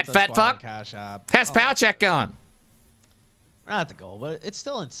Power Chat, fat fuck? How's Power Chat going? We're not at the goal, but it's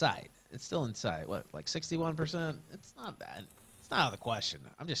still in sight. It's still in sight. What, like 61%? It's not bad. It's not out of the question.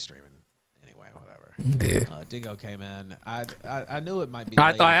 I'm just streaming anyway, whatever. Yeah. Dingo came in. I knew it might be.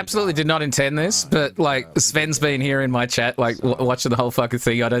 I absolutely did not intend this, but Sven's been here in my chat, watching the whole fucking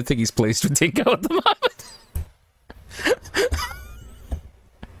thing. I don't think he's pleased with Dingo at the moment.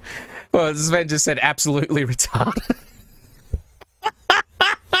 Well, Sven just said absolutely retarded.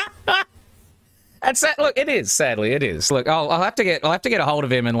 And look, it is. Sadly, it is. Look, I'll have to get a hold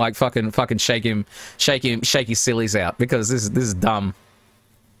of him and fucking shake his sillies out because this is dumb.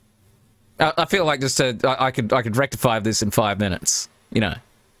 I feel like I could rectify this in 5 minutes,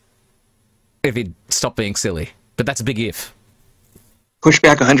 if he'd stop being silly. But that's a big if. Push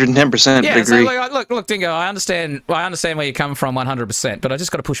back 110%. Yeah, agree. So look, Dingo. I understand where you're coming from 100%, but I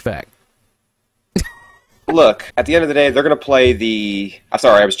just got to push back. Look, at the end of the day, they're gonna play the. I'm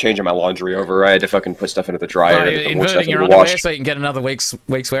sorry, I was changing my laundry over. I had to fucking put stuff into the dryer. Inverting your underwear so you can get another week's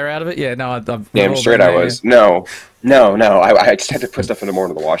wear out of it. Yeah, no, damn straight I was. No. I just had to put stuff into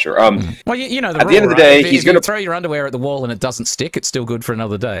the washer. Well, you know the at rule, the end of the day, day, he's gonna throw your underwear at the wall and it doesn't stick. It's still good for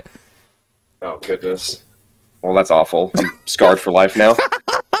another day. Oh goodness. Well, that's awful. I'm scarred for life now.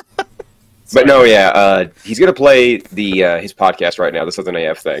 But no, yeah, he's gonna play his podcast right now, the Southern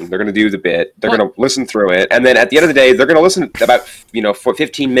AF thing. They're gonna do the bit. They're gonna listen through it, and then at the end of the day, they're gonna listen about for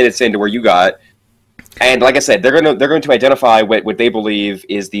 15 minutes into where you got. And like I said, they're going to identify what they believe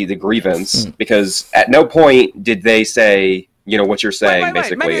is the grievance, because at no point did they say what you're saying.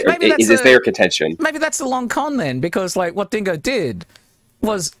 Basically, maybe is this their contention? Maybe that's a long con then, because what Dingo did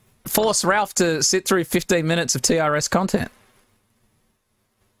was force Ralph to sit through 15 minutes of TRS content.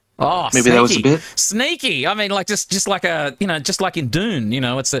 Oh, maybe sneaky. That was a bit sneaky. I mean, just like in Dune,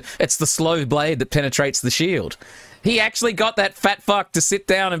 it's the slow blade that penetrates the shield. He actually got that fat fuck to sit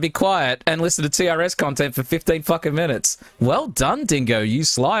down and be quiet and listen to TRS content for 15 fucking minutes. Well done, Dingo, you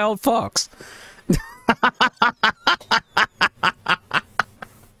sly old fox.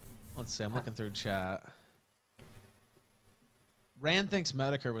 Let's see, I'm looking through chat. Rand thinks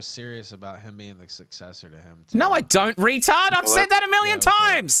Medicare was serious about him being the successor to him, too. No, I don't, retard. I've said that a million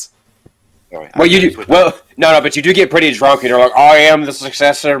times. Right. Well, no, but you do get pretty drunk, and you're like, I am the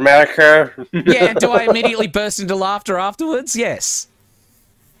successor of Medicare. Yeah, do I immediately burst into laughter afterwards? Yes.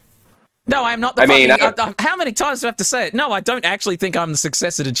 No, I'm not the how many times do I have to say it? No, I don't actually think I'm the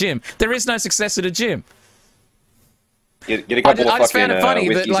successor to Jim. There is no successor to Jim. Get a couple of just found it funny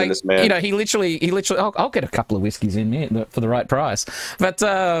whiskeys that, in this man. he literally. I'll get a couple of whiskeys in here for the right price. But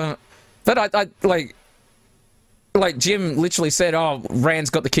I Jim literally said, "Oh,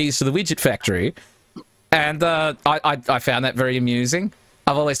 Rand's got the keys to the widget factory," and I found that very amusing.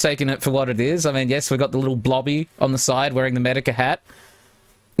 I've always taken it for what it is. I mean, yes, we've got the little blobby on the side wearing the Medica hat.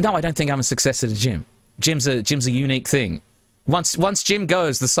 No, I don't think I'm a successor to Jim. Jim's a unique thing. Once Jim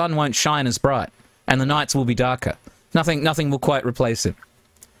goes, the sun won't shine as bright, and the nights will be darker. Nothing will quite replace him.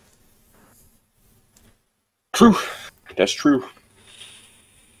 True. That's true.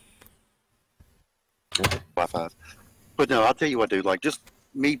 High five. But no, I'll tell you what, dude. Like, just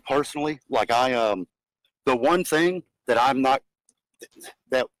me personally, like the one thing that I'm not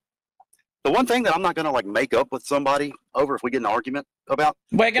gonna like make up with somebody over if we get in an argument about.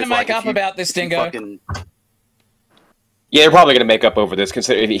 We're gonna make up about this, Dingo. Yeah, you're probably gonna make up over this.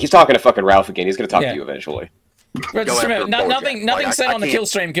 Consider he's talking to fucking Ralph again. He's gonna talk to you eventually. But just remember, nothing said on the kill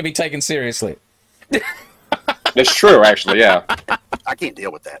stream can be taken seriously. That's true, actually. Yeah. I can't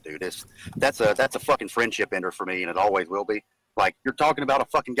deal with that, dude. That's a fucking friendship ender for me, and it always will be. Like, you're talking about a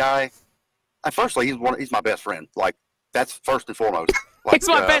fucking guy. And firstly, he's my best friend. Like, that's first and foremost. Like, He's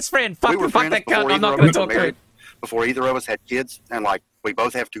my best friend. Fuck that cunt. I'm not going to talk to him. Before either of us had kids, and like, we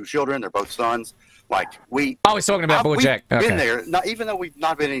both have 2 children. They're both sons. Like, Oh, he's talking about Boer Jack. We've been there, even though we've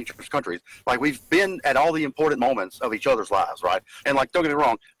not been in each other's countries. Like, we've been at all the important moments of each other's lives, right? And like, don't get me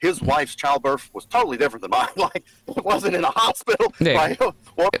wrong, his wife's childbirth was totally different than mine. Like, it wasn't in a hospital. Yeah, like,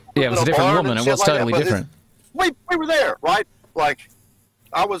 it was a different woman. It was totally different. We were there, right? Like,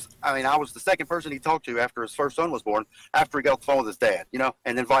 I was the second person he talked to after his first son was born, after he got off the phone with his dad, you know,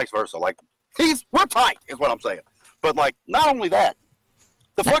 and then vice versa. Like, we're tight, is what I'm saying. But like, not only that,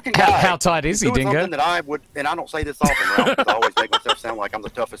 the fucking guy. How tight is he, Dingo? Something that I would, and I don't say this often, Ralph, because I always make myself sound like I'm the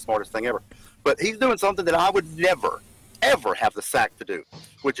toughest, smartest thing ever. But he's doing something that I would never, ever have the sack to do,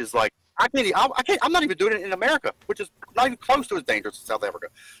 which is like, I'm not even doing it in America, which is not even close to as dangerous as South Africa.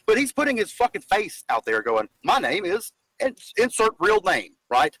 But he's putting his fucking face out there going, my name is, insert real name,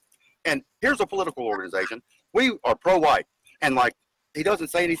 right? And here's a political organization. We are pro-white. And like, he doesn't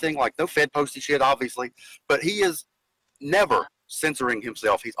say anything like, no Fed posty shit, obviously, but he is never censoring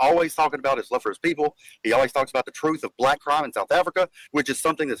himself. He's always talking about his love for his people. He always talks about the truth of black crime in South Africa, which is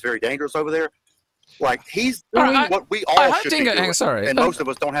something that's very dangerous over there. Like, he's doing what we all should be doing. Sorry. And most of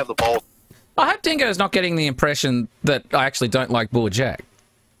us don't have the balls. I hope Dingo's not getting the impression that I actually don't like Boer Jack.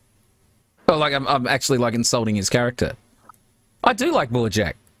 Or like I'm actually like insulting his character. I do like Boer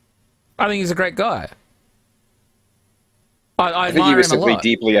Jack. I think he's a great guy. I think he was simply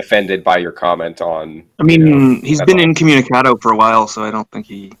deeply offended by your comment on. I mean, he's been incommunicado for a while, so I don't think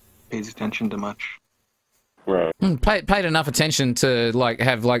he pays attention to much. Right. Paid enough attention to like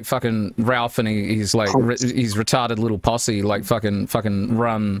have like fucking Ralph and his like his retarded little posse like fucking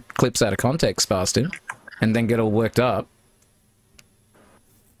run clips out of context past him, and then get all worked up.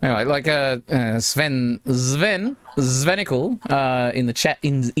 Anyway, like Svenical in the chat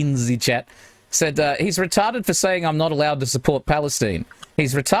in the chat said he's retarded for saying I'm not allowed to support Palestine.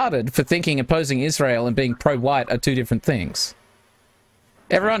 He's retarded for thinking opposing Israel and being pro-white are 2 different things.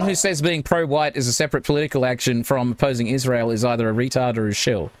 Everyone who says being pro-white is a separate political action from opposing Israel is either a retard or a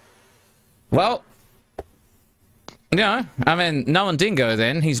shill. Well, you know, I mean, knowing Dingo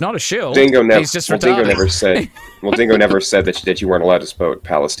then, he's not a shill. He's just retarded. Dingo never said, Dingo never said that you weren't allowed to support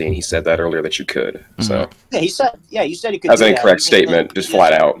Palestine. He said that earlier that you could. So Yeah, you said he could. That was an incorrect statement, just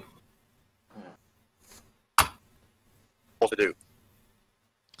flat out. To do.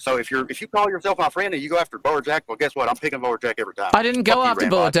 So if you call yourself my friend and you go after Boer Jack, well, guess what? I'm picking Boer Jack every time. I didn't go after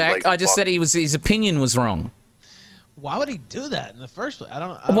Boer Jack. I just said his opinion was wrong. Why would he do that in the first place?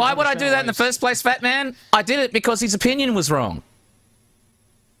 Why would I do that in the first place, Fat Man? I did it because his opinion was wrong.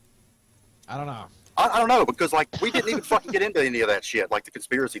 I don't know. I don't know, because like we didn't even fucking get into any of that shit, like the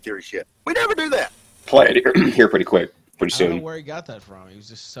conspiracy theory shit. We never do that. Play it here pretty quick. Pretty soon. I don't know where he got that from. He was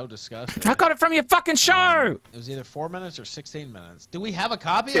just so disgusting. I got it from your fucking show. It was either 4 minutes or 16 minutes. Do we have a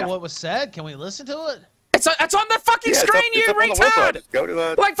copy of what was said? Can we listen to it? It's on the fucking screen, you retard! Go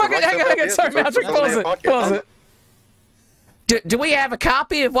to like fucking, hang on, sorry, Patrick, pause it. Do we have a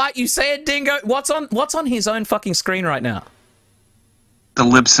copy of what you said, Dingo? What's on his own fucking screen right now? The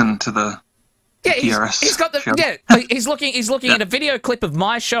Libsyn to the he's got the show. he's looking at a video clip of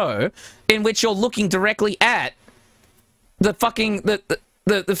my show in which you're looking directly at the fucking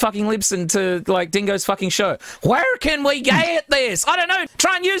the fucking Libsyn to like Dingo's fucking show. Where can we get this? I don't know.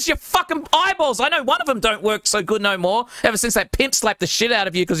 Try and use your fucking eyeballs. I know one of them don't work so good no more ever since that pimp slapped the shit out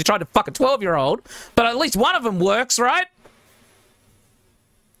of you because you tried to fuck a 12-year-old. But at least one of them works, right?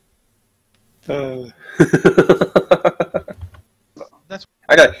 I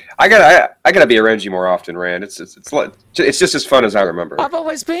gotta be around you more often, Rand. It's just as fun as I remember. I've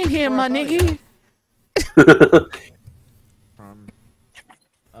always been here, my nigga.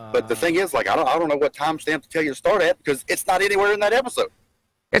 But the thing is, like, I don't know what timestamp to tell you to start at because it's not anywhere in that episode.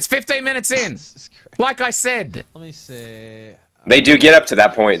 It's 15 minutes in. Like I said. Let me see. They do get up to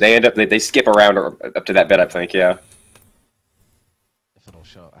that point. They end up they skip around up to that bit, I think. Yeah. If it'll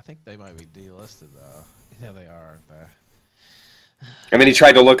show, I think they might be delisted though. Yeah, they are, aren't they? And then he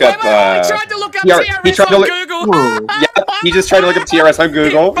tried to look up. He tried to look up TRS on Google. Yeah, he just tried to look up TRS on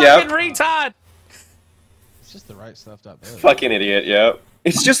Google. Yeah. Fucking retard. It's just the right stuff. Fucking idiot. Yeah.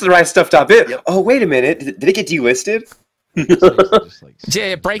 It's just the right stuff. Yep. Oh, wait a minute. Did it get delisted?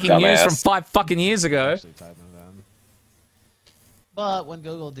 Yeah, breaking news from 5 fucking years ago. But when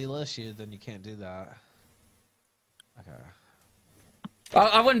Google delists you, then you can't do that. Okay.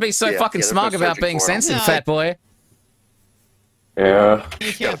 I wouldn't be so fucking smug about being censored, fat boy. Yeah.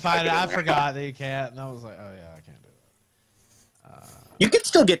 You can't find it. I forgot that you can't. And I was like, oh yeah, I can't do that. You can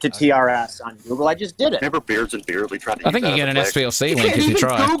still get to TRS on Google. I just did it. Remember Beards and Beard? We tried to. I think you get an SPLC link if you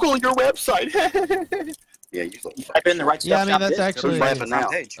try. Google your website. Yeah, you type in the right stuff. Yeah, I mean that's actually now.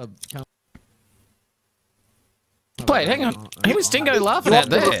 Wait, hang on. Who was Dingo laughing at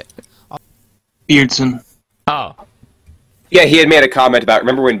there? Beardson. Oh. Yeah, he had made a comment about.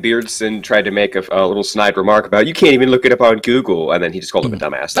 Remember when Beardson tried to make a little snide remark about you can't even look it up on Google, and then he just called him a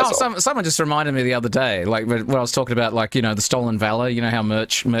dumbass. That's all. Someone just reminded me the other day, like when I was talking about, like, you know, the stolen valor. You know how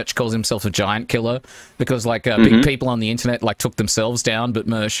Merch calls himself a giant killer because like big people on the internet like took themselves down, but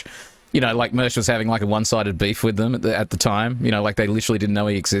Merch, you know, like Merch was having like a one-sided beef with them at the time. You know, like they literally didn't know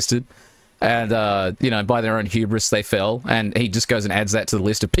he existed. And, you know, by their own hubris, they fell. And he just goes and adds that to the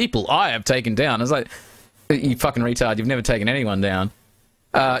list of people I have taken down. I was like, you fucking retard, you've never taken anyone down.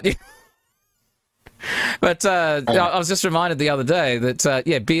 But I was just reminded the other day that,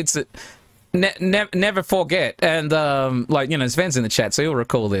 yeah, Beards, never forget. And, like, you know, Sven's in the chat, so he'll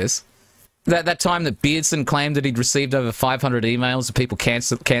recall this. That time that Beardson claimed that he'd received over 500 emails of people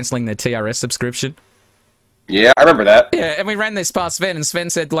cancelling their TRS subscription. Yeah, I remember that. Yeah, and we ran this past Sven, and Sven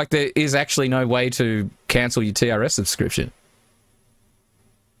said, like, there is actually no way to cancel your TRS subscription.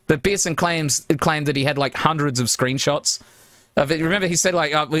 But Beardson claimed that he had, like, hundreds of screenshots of it. Remember, he said,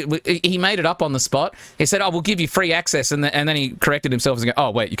 like, he made it up on the spot. He said, oh, we'll give you free access, and then he corrected himself and said,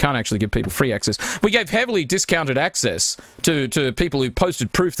 oh, wait, you can't actually give people free access. We gave heavily discounted access to people who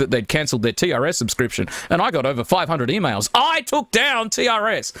posted proof that they'd cancelled their TRS subscription, and I got over 500 emails. I took down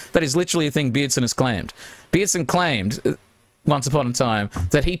TRS! That is literally a thing Beardson has claimed. Beardson claimed, once upon a time,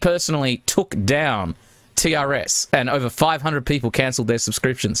 that he personally took down TRS, and over 500 people cancelled their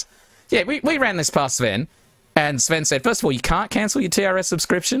subscriptions. Yeah, we ran this past Sven, and Sven said, first of all, you can't cancel your TRS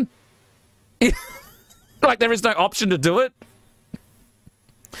subscription. Like, there is no option to do it.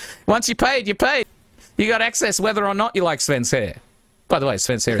 Once you paid, you paid. You got access whether or not you like Sven's hair. By the way,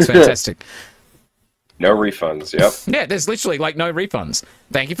 Sven's hair is fantastic. No refunds. Yep. Yeah, there's literally like no refunds.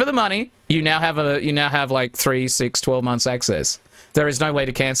 Thank you for the money. You now have like 3, 6, 12 months access. There is no way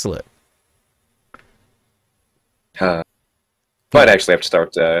to cancel it. Might actually have to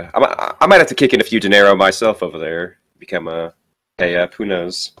start. I might have to kick in a few dinero myself over there. Become a pay up. Who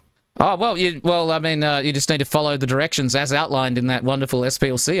knows? Oh well, I mean, you just need to follow the directions as outlined in that wonderful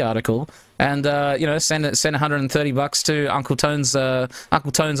SPLC article, and you know, send $130 to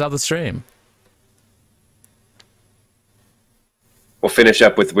Uncle Tone's other stream. We'll finish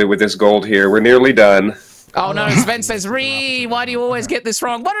up with this gold here. We're nearly done. Oh no, Sven says, why do you always get this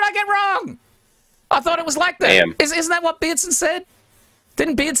wrong? What did I get wrong? I thought it was like that. Damn. Isn't that what Beardson said?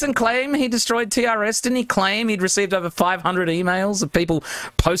 Didn't Beardson claim he destroyed TRS? Didn't he claim he'd received over 500 emails of people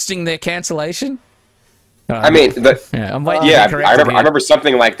posting their cancellation? I mean, yeah, I'm waiting. Yeah, I remember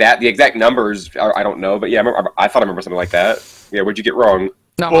something like that. The exact numbers, I don't know, but yeah, I thought I remember something like that. Yeah, what'd you get wrong?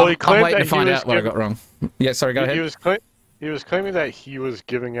 No, well, I'm waiting to find out what I got wrong. Yeah, sorry, go ahead. He was claiming that he was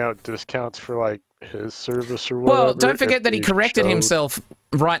giving out discounts for, like, his service or whatever. Well, don't forget that he corrected himself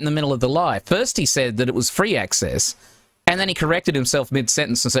right in the middle of the lie. First he said that it was free access, and then he corrected himself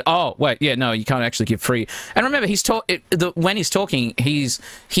mid-sentence and said, oh, wait, yeah, no, you can't actually give free. And remember, when he's talking, he's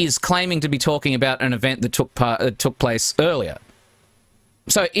claiming to be talking about an event that took place earlier.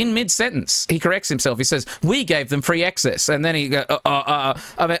 So in mid-sentence, he corrects himself. He says, we gave them free access. And then he goes,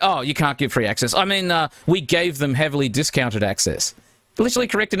 oh, you can't give free access. I mean, we gave them heavily discounted access. Literally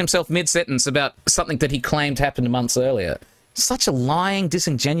corrected himself mid-sentence about something that he claimed happened months earlier. Such a lying,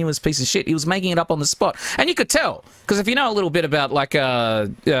 disingenuous piece of shit. He was making it up on the spot. And you could tell, because if you know a little bit about, like,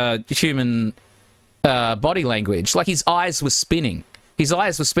 human body language, like, his eyes were spinning. His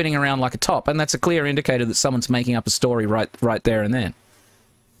eyes were spinning around like a top, and that's a clear indicator that someone's making up a story right there and then.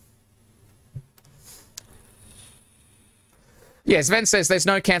 Yeah, Sven says there's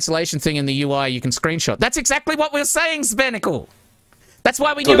no cancellation thing in the UI you can screenshot. That's exactly what we're saying, Svenical. That's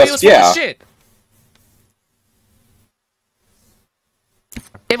why we knew he was full of shit.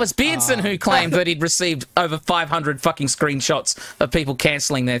 It was Beardson who claimed that he'd received over 500 fucking screenshots of people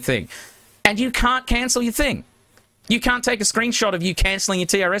cancelling their thing. And you can't cancel your thing. You can't take a screenshot of you cancelling your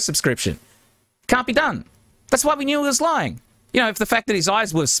TRS subscription. Can't be done. That's why we knew he was lying. You know, if the fact that his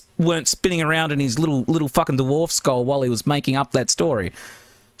eyes weren't spinning around in his little fucking dwarf skull while he was making up that story.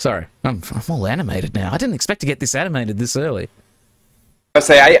 Sorry, I'm all animated now. I didn't expect to get this animated this early.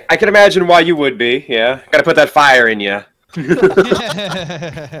 I can imagine why you would be, yeah. Gotta put that fire in you.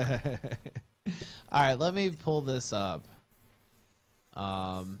 Alright, let me pull this up.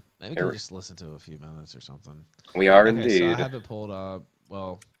 Maybe we can just listen to a few minutes or something. We are okay, indeed. So I have it pulled up.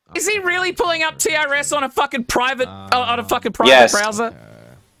 Well, is he really pulling up TRS on a fucking private browser? Okay.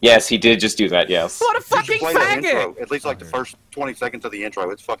 Yes, he did just do that. Yes. What a fucking faggot! At least like the first 20 seconds of the intro,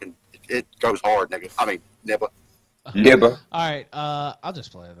 it's fucking. It goes hard, nigga. I mean, nibba. Nibba. All right, I'll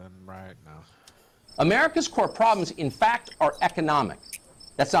just play it then right now. America's core problems, in fact, are economic.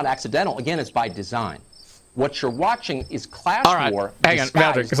 That's not accidental. Again, it's by design. What you're watching is class war. Hang on,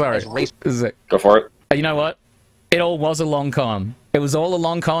 Maldrick, sorry. As race. Go for it. You know what? It all was a long con. It was all a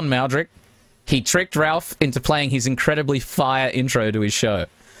long con, Maldrick. He tricked Ralph into playing his incredibly fire intro to his show.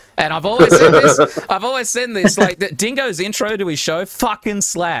 And I've always said this. I've always said this. Like, that Dingo's intro to his show fucking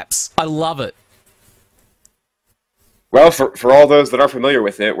slaps. I love it. Well, for all those that are familiar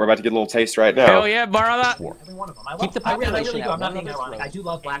with it, we're about to get a little taste right now. Hell yeah, brother! Every one of them. I really do. I'm not being ironic. I do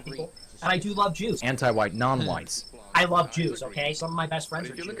love black people, and I do love Jews. Anti-white, non-whites. I love Jews. Okay, some of my best friends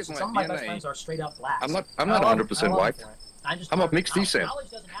are Jews. Some of my best friends are straight up black. I'm not 100% white. I'm of mixed descent,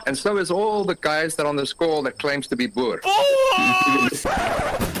 and so is all the guys that on the school that claims to be Boer. Alright,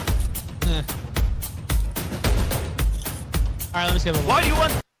 let me skip it. Why do you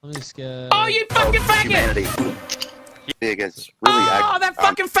want? Let me skip. Oh, you fucking faggot! Humanity. Big as really. That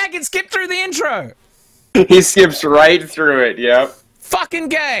fucking faggot skipped through the intro. He skips right through it. Yep. Fucking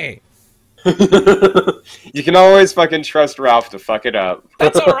gay. You can always fucking trust Ralph to fuck it up.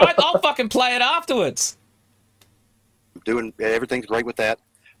 That's all right. I'll fucking play it afterwards. Doing everything's great with that,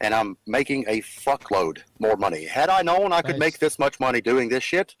 and I'm making a fuckload more money. Had I known I could make this much money doing this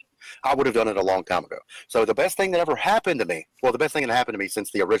shit, I would have done it a long time ago. So the best thing that ever happened to me, well, the best thing that happened to me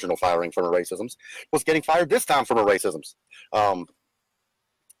since the original firing from racisms was getting fired this time from racisms.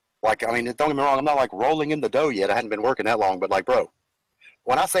 Like, I mean, don't get me wrong, I'm not like rolling in the dough yet. I hadn't been working that long, but like, bro,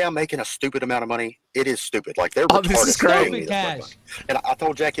 when I say I'm making a stupid amount of money, it is stupid. Like, they're retarded. This is great. And I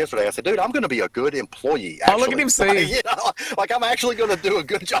told Jack yesterday, I said, dude, I'm going to be a good employee. Actually. Oh, look at him see. You know, like, I'm actually going to do a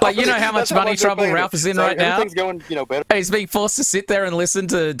good job. Like, you know how much money trouble Ralph is in right now? Everything's going, you know, better. He's being forced to sit there and listen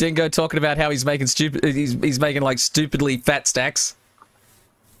to Dingo talking about how he's making he's making, like, stupidly fat stacks.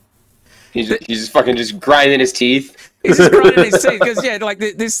 He's just fucking just grinding his teeth. He's just grinding his teeth because yeah, like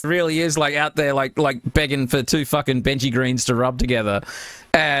this really is like out there like begging for two fucking Benji Greens to rub together,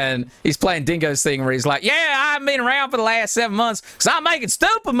 and he's playing Dingo's thing where he's like, yeah, I've been around for the last 7 months because I'm making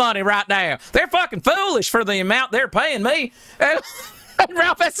stupid money right now. They're fucking foolish for the amount they're paying me, and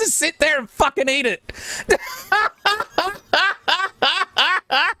Ralph has to sit there and fucking eat it.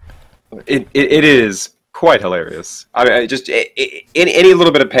 It is quite hilarious. I mean, just any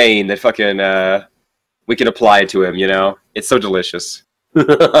little bit of pain that fucking we can apply to him, you know? It's so delicious.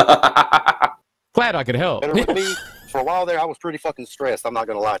 Glad I could help. For a while there, I was pretty fucking stressed. I'm not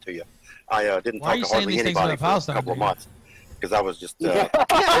going to lie to you. I didn't talk to hardly anybody for a couple of months because I was just everything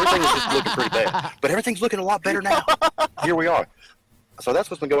was just looking pretty bad. But everything's looking a lot better now. Here we are. So that's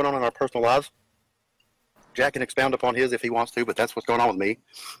what's been going on in our personal lives. Jack can expound upon his if he wants to, but that's what's going on with me.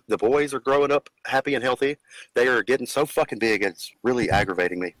 The boys are growing up happy and healthy. They are getting so fucking big, it's really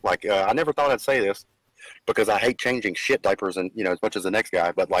aggravating me. Like, I never thought I'd say this because I hate changing shit diapers and, you know, as much as the next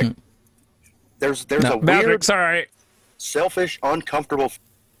guy, but like, there's a weird, selfish, uncomfortable.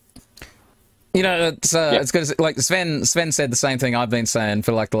 You know, it's good. Like Sven said the same thing I've been saying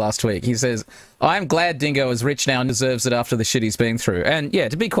for like the last week. He says, "I'm glad Dingo is rich now and deserves it after the shit he's been through." And yeah,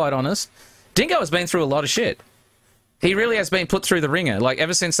 to be quite honest, Dingo has been through a lot of shit. He really has been put through the ringer. Like,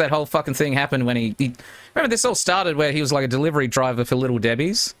 ever since that whole fucking thing happened when he... Remember, this all started where he was like a delivery driver for Little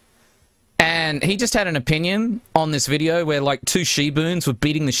Debbie's? And he just had an opinion on this video where, like, two she-boons were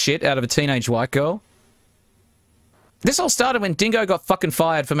beating the shit out of a teenage white girl. This all started when Dingo got fucking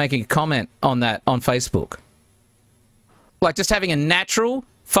fired for making a comment on that on Facebook. Like, just having a natural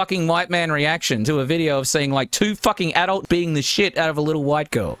fucking white man reaction to a video of seeing, like, two fucking adults beating the shit out of a little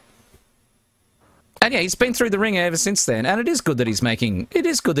white girl. And yeah, he's been through the ringer ever since then, and it is good that he's making,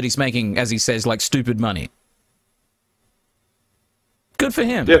 as he says, like, stupid money. Good for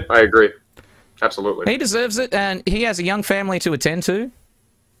him. Yeah, I agree. Absolutely. He deserves it, and he has a young family to attend to.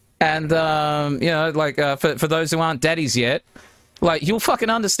 And, you know, like, for those who aren't daddies yet, Like, you'll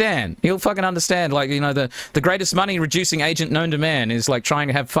fucking understand. You'll fucking understand. Like, you know, the greatest money-reducing agent known to man is, like, trying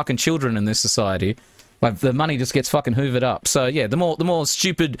to have fucking children in this society. Like, the money just gets fucking hoovered up. So, yeah, the more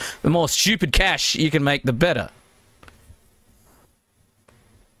stupid cash you can make, the better.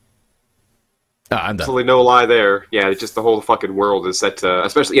 Absolutely no lie there. Yeah, just the whole fucking world is set to,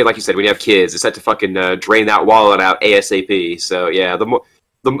 especially, yeah, like you said, when you have kids, it's set to fucking drain that wallet out ASAP. So, yeah, the more,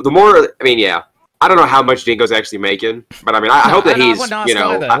 I mean, yeah. I don't know how much Dingo's actually making, but I mean, I hope that he's, you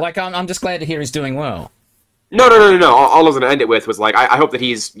know... Like, I'm just glad to hear he's doing well. No. All I was going to end it with was, like, I hope that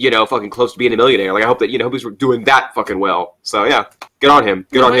he's, you know, fucking close to being a millionaire. Like, I hope that, you know, he's doing that fucking well. So, yeah, good on him.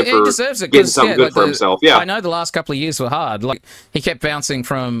 Good on him for getting something good for himself. Yeah. I know the last couple of years were hard. Like, he kept bouncing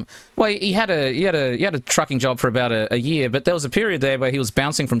from... Well, he had a trucking job for about a year, but there was a period there where he was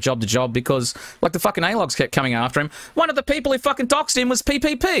bouncing from job to job because, like, the fucking A-logs kept coming after him. One of the people who fucking doxed him was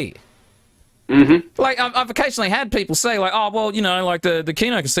PPP. Mm-hmm. Like, I've occasionally had people say, like, oh, well, you know, like, the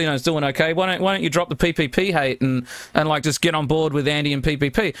Keno Casino's doing okay. Why don't you drop the PPP hate and like, just get on board with Andy and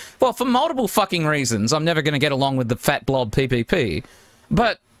PPP? Well, for multiple fucking reasons, I'm never going to get along with the fat blob PPP.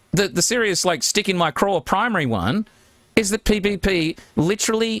 But the serious, like, stick in my craw primary one is that PPP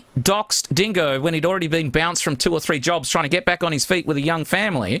literally doxed Dingo when he'd already been bounced from 2 or 3 jobs trying to get back on his feet with a young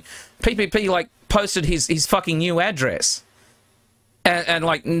family. PPP, like, posted his fucking new address. And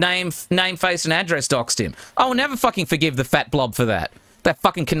like, name, face, and address doxed him. I will never fucking forgive the fat blob for that. That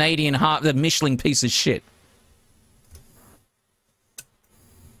fucking Canadian the Michelin piece of shit.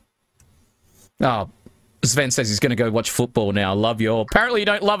 Oh, Sven says he's going to go watch football now. Love you all. Apparently you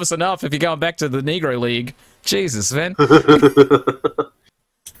don't love us enough if you're going back to the Negro League. Jesus, Sven.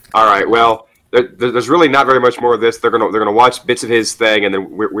 All right, well, there's really not very much more of this. They're gonna watch bits of his thing, and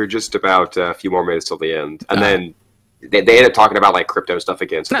then we're just about a few more minutes till the end. And then... They end up talking about, like, crypto stuff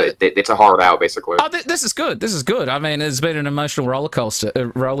again, so it's a hard out, basically. Oh, this is good. This is good. I mean, it's been an emotional roller coaster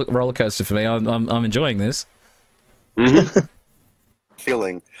for me. I'm enjoying this. Mm-hmm.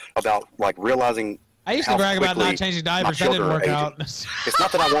 Feeling about, like, realizing. I used to brag about not changing diapers. That didn't work out. It's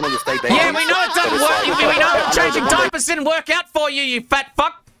not that I wanted to stay baby. Yeah, we know it doesn't work. We know changing diapers didn't work out for you, you fat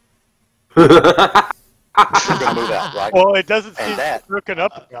fuck. Gonna move out, right? Well, it doesn't seem broken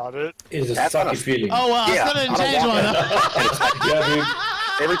up about it. It's a sucky feeling. Oh, well, I still didn't change one. Yeah, dude.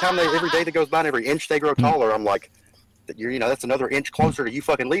 Every day that goes by and every inch they grow taller, I'm like, you know, that's another inch closer to you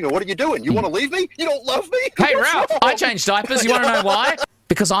fucking leaving. What are you doing? You want to leave me? You don't love me? Hey, Ralph, I changed diapers. You want to know why?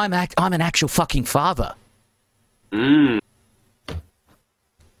 Because I'm an actual fucking father. Mm.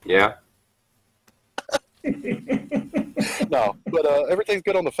 Yeah. No, but everything's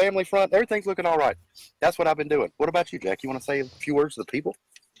good on the family front. Everything's looking all right. That's what I've been doing. What about you, Jack? You want to say a few words to the people?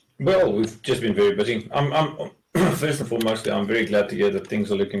 Well, we've just been very busy. I'm first and foremost, I'm very glad to hear that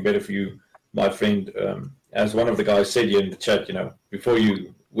things are looking better for you, my friend. As one of the guys said here in the chat, you know, before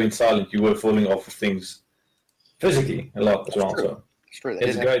you went silent, you were falling off of things physically a lot as well. So it's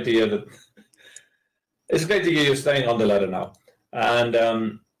great to hear that. It's great to hear you're staying on the ladder now.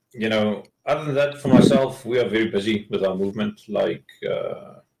 And you know, other than that, for myself, we are very busy with our movement. Like,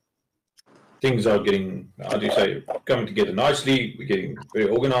 things are getting, how do you say, coming together nicely. We're getting very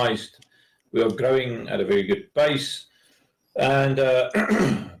organized. We are growing at a very good pace. And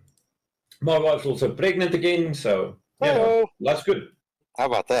my wife's also pregnant again, so, yeah, that's good. How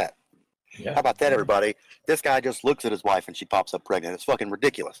about that? Yeah. How about that, everybody? This guy just looks at his wife and she pops up pregnant. It's fucking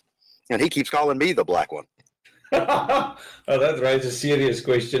ridiculous. And he keeps calling me the black one. Oh, that raises serious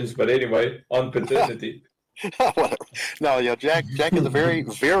questions, but anyway, on paternity. No, yeah, Jack is a very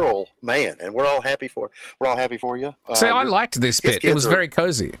virile man, and we're all happy for you. See, I liked this bit. It was very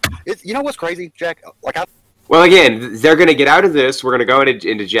cozy. You know what's crazy, Jack? Well, again, they're going to get out of this. We're going to go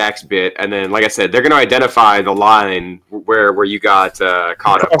into Jack's bit, and then, like I said, they're going to identify the line where you got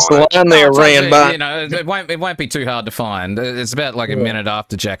caught up on it. They ran by. You know, it won't be too hard to find. It's about like a minute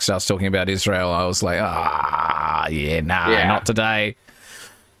after Jack starts talking about Israel. I was like, not today.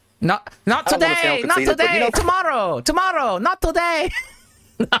 Not today. Not today. You know, tomorrow. Not today.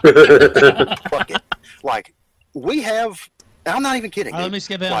 Fuck it. Like, we have. I'm not even kidding. Let me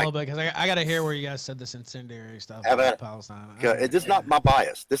skip in a little bit because I got to hear where you guys said this incendiary stuff about Palestine. This is not my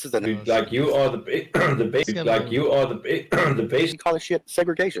bias. This is like you are the base. Like you are the base. You call this shit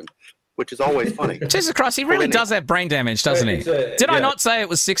segregation, which is always funny. Jesus Christ, he really does have brain damage, doesn't he? Did I not say it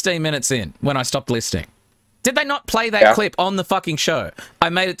was 16 minutes in when I stopped listening? Did they not play that clip on the fucking show? I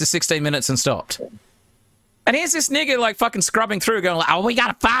made it to 16 minutes and stopped. And here's this nigga like fucking scrubbing through going like, oh, we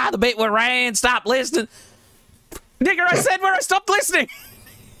gotta fire the bit where Rand stop listening. Nigga, I said where I stopped listening.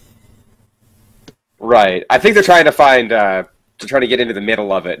 Right. I think they're trying to find, to try to get into the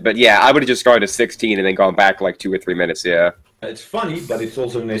middle of it. But yeah, I would have just gone to 16 and then gone back like 2 or 3 minutes, yeah. It's funny, but it's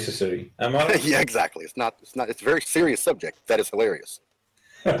also necessary. Am I right? Yeah, exactly. It's not. It's a very serious subject. That is hilarious.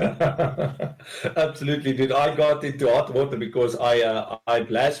 Absolutely, dude. I got into hot water because I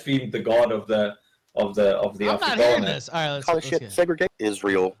blasphemed the god of the I'm not hearing Afrikaner. this. All right, All this shit segregate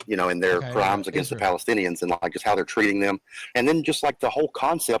Israel, in their crimes against the Palestinians and like just how they're treating them, and then just like the whole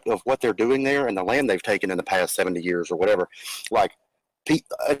concept of what they're doing there and the land they've taken in the past 70 years or whatever, like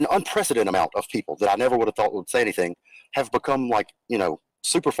an unprecedented amount of people that I never would have thought would say anything have become like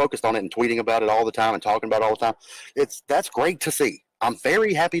super focused on it and tweeting about it all the time and talking about it all the time. That's great to see. I'm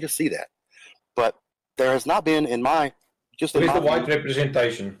very happy to see that, but there has not been With the white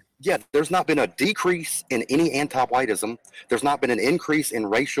representation. Yeah, there's not been a decrease in any anti-whiteism. There's not been an increase in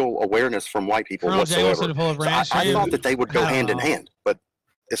racial awareness from white people whatsoever. So I thought that they would go hand in hand, but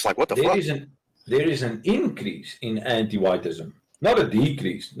it's like, what the fuck? There is an increase in anti-whiteism, not a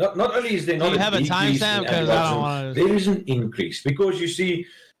decrease. Not only is there not a decrease in anti-whiteism, there is an increase. Because you see,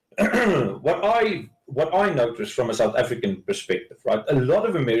 what I noticed from a South African perspective, right? A lot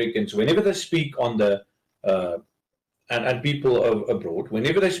of Americans, whenever they speak on the and people abroad,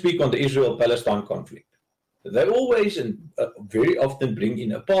 whenever they speak on the Israel-Palestine conflict, they always and very often bring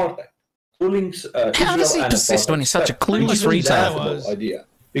in apartheid. Calling How does he persist when he's such a clueless retard? Idea.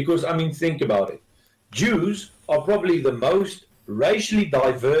 Because, I mean, think about it. Jews are probably the most racially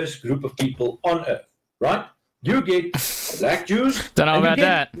diverse group of people on earth, right? You get black Jews, Don't know about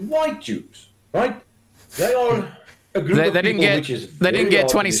that. White Jews, right? They are a group of people which is they didn't very get hard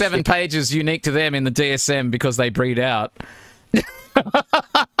to 27 pages unique to them in the DSM because they breed out.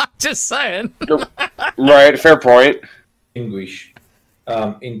 Just saying. Right, fair point. Distinguish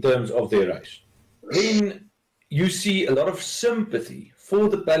in terms of their race. Then you see a lot of sympathy for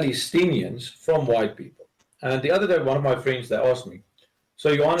the Palestinians from white people. And the other day, one of my friends, they asked me,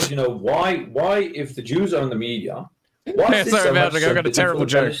 so Johannes, why if the Jews are in the media, why is there so much I got a terrible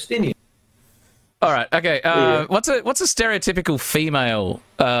joke. Palestinians? All right, okay. What's a stereotypical female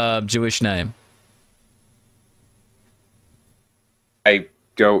Jewish name? I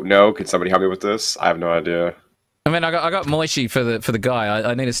don't know. Could somebody help me with this? I have no idea. I mean, I got Moishi for the guy.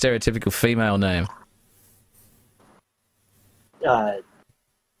 I need a stereotypical female name.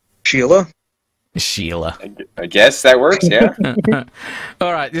 Sheila. Sheila. I guess that works. Yeah.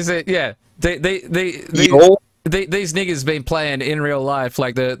 All right. Is it? Yeah. These niggas been playing in real life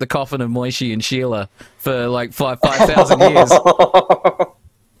like the coffin of Moishi and Sheila for like 5,000 years.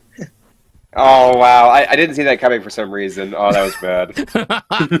 Oh wow! I didn't see that coming for some reason. Oh, that was bad.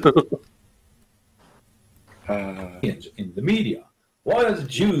 In the media, why are the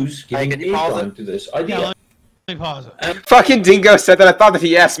Jews giving airtime to this idea? Yeah, let me pause it. Fucking Dingo said that. I thought that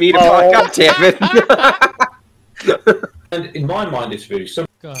he asked me to talk. God damn it! And in my mind, it's very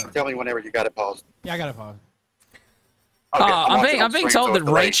simple. Tell me whenever you got it paused. Yeah, I got it paused. Okay, I'm being told that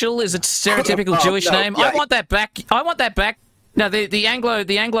Rachel is a stereotypical Jewish name. Yeah, I want that back. I want that back. No, the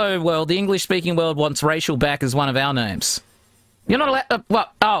Anglo world, the English speaking world wants Rachel back as one of our names. You're not allowed.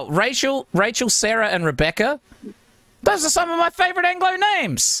 What? Oh, Rachel, Sarah, and Rebecca. Those are some of my favorite Anglo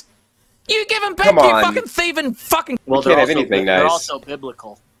names. You give them back, Come you on. fucking thieving fucking. Well, can't have anything They're nice. also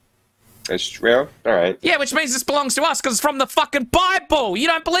biblical. That's true. All right. Yeah, which means this belongs to us because it's from the fucking Bible. You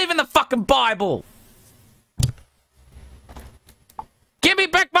don't believe in the fucking Bible. Give me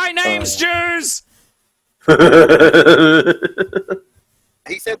back my names, Jews.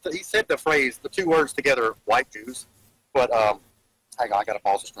 He said the phrase, the two words together, white Jews, but hang on, I gotta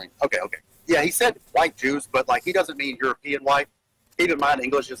pause the stream. Okay. Yeah, he said white Jews, but like he doesn't mean European white. Keep in mind,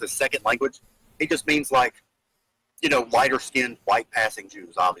 English is his second language. He just means like, lighter skinned white passing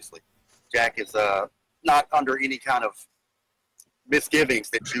Jews. Obviously, Jack is not under any kind of misgivings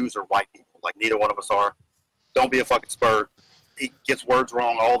that Jews are white people. Like neither one of us are. Don't be a fucking spur. He gets words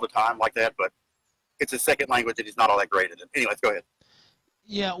wrong all the time like that, but it's his second language and he's not all that great at it. Anyways, go ahead.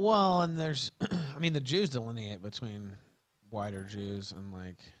 Yeah, well, and there's, I mean, the Jews delineate between whiter Jews and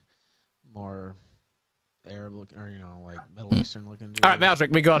like more Arab looking, or like Middle Eastern looking Jews. All right,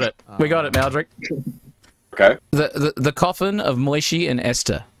 Maldrick, we got it. We got it, Maldrick. Okay. The coffin of Moishi and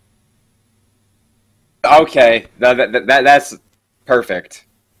Esther. Okay, that's perfect.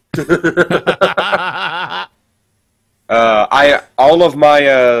 All of my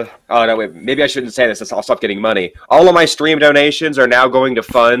oh no wait, maybe I shouldn't say this. I'll stop getting money. All of my stream donations are now going to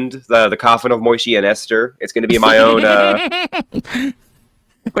fund the coffin of Moishi and Esther. It's going to be my own.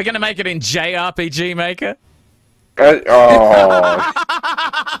 We're going to make it in JRPG Maker. Oh.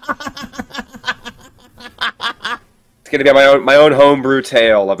 It's going to be my own homebrew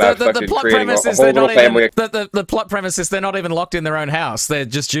tale about fucking creating a whole little family. The plot premise is they're not even locked in their own house. They're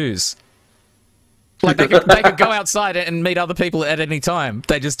just Jews. Like they could go outside and meet other people at any time.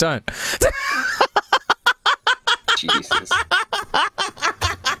 They just don't. Jesus.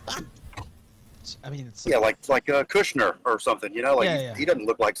 I mean, it's like Kushner or something. You know, like Yeah. he doesn't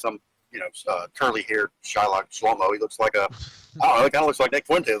look like some curly-haired Shylock Shlomo. He looks like I don't know. He kind of looks like Nick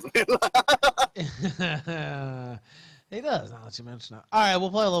Fuentes. He does, now that you mention it. All right, we'll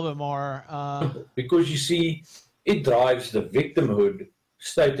play a little bit more. Because you see, it drives the victimhood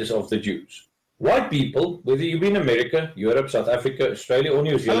status of the Jews. White people, whether you be in America, Europe, South Africa, Australia, or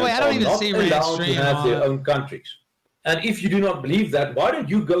New Zealand, I don't are even not see allowed to Rand have their stream own countries. And if you do not believe that, why don't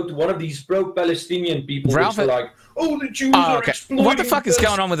you go to one of these pro-Palestinian people Ralph, which are like, oh, the Jews are exploiting What the fuck is this.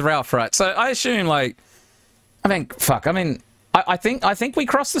 going on with Ralph, right? So I assume, like, I think we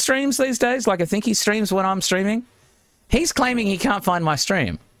cross the streams these days. Like, I think he streams when I'm streaming. He's claiming he can't find my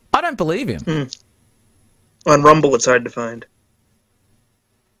stream. I don't believe him. On Rumble, it's hard to find.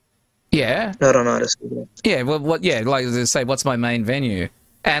 Yeah. Not on Odyssey. Yeah, well, like they say, what's my main venue?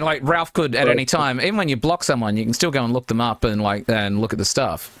 And like Ralph could at any time, even when you block someone, you can still go and look them up and look at the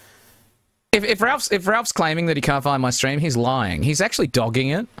stuff. If Ralph's claiming that he can't find my stream, he's lying. He's actually dogging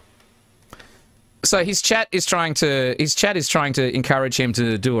it. So his chat is trying to encourage him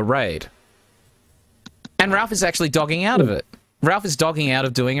to do a raid. And Ralph is actually dogging out of it. Ralph is dogging out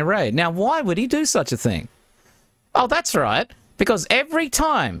of doing a raid. Now, why would he do such a thing? Oh, that's right. Because every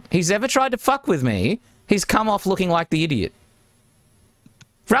time he's ever tried to fuck with me, he's come off looking like the idiot.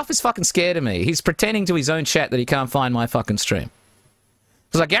 Ralph is fucking scared of me. He's pretending to his own chat that he can't find my fucking stream.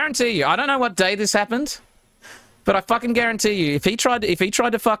 Because I guarantee you, I don't know what day this happened, but I fucking guarantee you, if he tried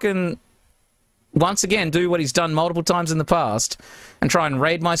to fucking once again do what he's done multiple times in the past and try and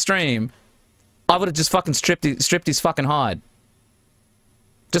raid my stream, I would have just fucking stripped his fucking hide.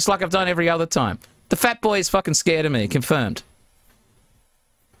 Just like I've done every other time. The fat boy is fucking scared of me, confirmed.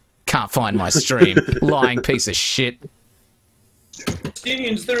 Can't find my stream. Lying piece of shit.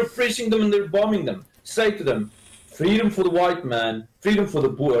 Palestinians, they're oppressing them and they're bombing them. Say to them, freedom for the white man, freedom for the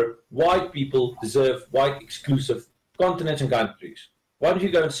poor, white people deserve white exclusive continents and countries. Why don't you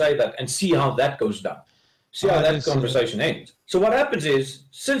go and say that and see how that goes down? See how that conversation ends. So what happens is,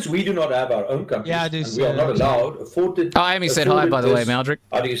 since we do not have our own countries, and we are not allowed, afforded... Oh, Amy said hi, by the way, Maldrick.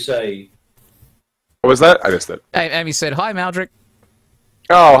 How do you say... What was that? I missed it. Hey, Amy said hi, Maldrick.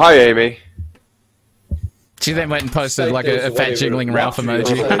 Oh, hi, Amy. She then went and posted like a fat jiggling Ralph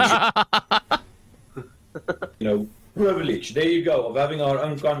emoji. Privilege, there you go, of having our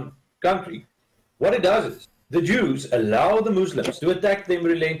own country. What it does is, the Jews allow the Muslims to attack them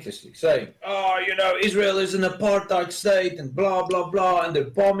relentlessly, saying, Israel is an apartheid state and blah, blah, blah, and they're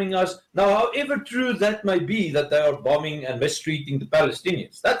bombing us. Now, however true that may be that they are bombing and mistreating the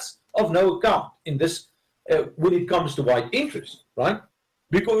Palestinians, that's of no account in this when it comes to white interest, right?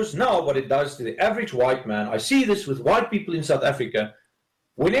 Because now what it does to the average white man, I see this with white people in South Africa,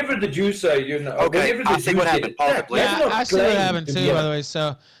 whenever the Jews say, whenever the I see Jews what get happened. attacked, Yeah, I see what happened to too, be by the way.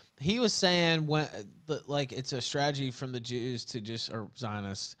 So he was saying like it's a strategy from the Jews to just, or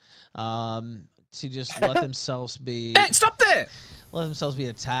Zionists, to just let themselves be. Hey, stop there! Let themselves be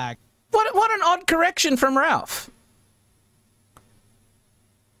attacked. What an odd correction from Ralph.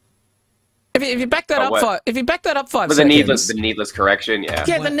 If you back that up if you back that up 5 seconds. The needless correction, yeah.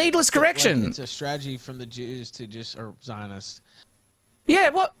 Yeah, the needless correction. It's a strategy from the Jews to just, or Zionists. Yeah,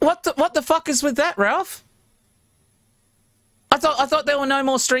 what the fuck is with that, Ralph? I thought there were no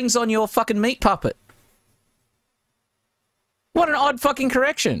more strings on your fucking meat puppet. What an odd fucking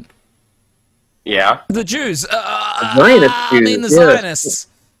correction. Yeah. The Jews. Zionists. I mean the Zionists.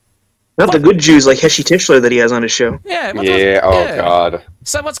 Not the good Jews like Heshi Tischler that he has on his show. Yeah. God.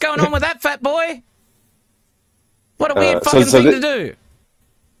 So what's going on with that, fat boy? What a weird fucking thing to do.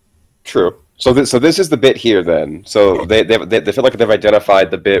 True. So this is the bit here then. So they feel like they've identified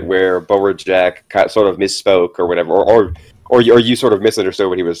the bit where Boer Jack sort of misspoke or whatever, or you sort of misunderstood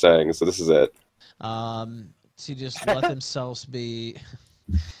what he was saying. So this is it. To just let themselves be.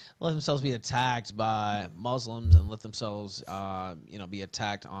 Let themselves be attacked by Muslims and let themselves, be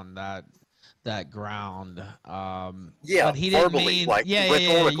attacked on that ground. But he didn't mean,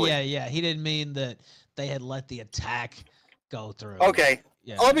 he didn't mean that they had let the attack go through. Okay.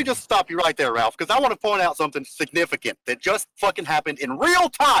 Yeah. Let me just stop you right there, Ralph, because I want to point out something significant that just fucking happened in real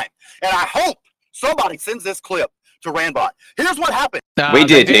time, and I hope somebody sends this clip to Randbot. Here's what happened. We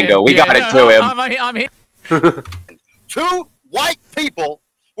did, Dingo. We got it to him. I'm here. 2 white people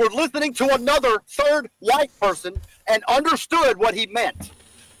were listening to another third white person and understood what he meant.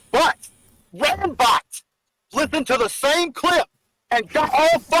 But Randbot listened to the same clip and got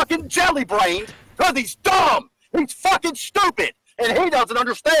all fucking jelly-brained because he's dumb. He's fucking stupid. And he doesn't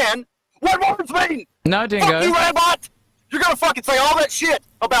understand what what words mean? No, Dingo. Fuck you, Rabot! You're gonna fucking say all that shit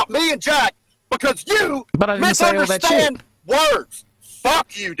about me and Jack because you misunderstand words.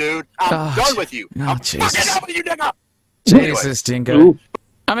 Fuck you, dude. I'm done with you. I'm fucking done with you, nigga. Jesus, Dingo.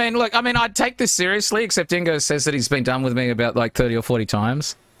 I mean, look, I'd take this seriously, except Dingo says that he's been done with me about like 30 or 40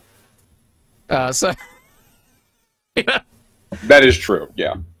 times. So, yeah. That is true,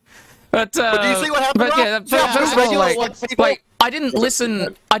 yeah. But do you see what happened? But yeah, first of all, like, I didn't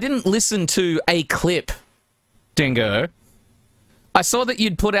listen to a clip, Dingo. I saw that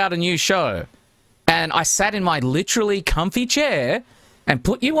you'd put out a new show, and I sat in my literally comfy chair and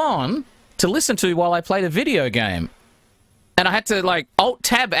put you on to listen to while I played a video game. And I had to like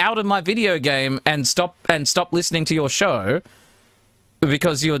Alt-tab out of my video game and stop listening to your show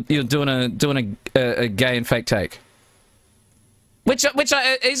because you're doing a gay and fake take. Which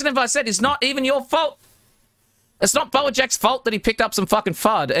even if I said it's not even your fault. It's not Boer Jack's fault that he picked up some fucking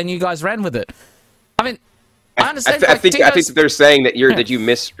FUD and you guys ran with it. I mean, I understand. I think that they're saying that that you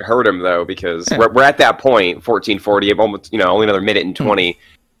misheard him though, because we're at that point, 1440, almost only another minute and 20.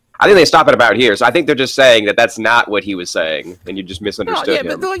 I think they stop at about here, so I think they're just saying that that's not what he was saying, and you just misunderstood him.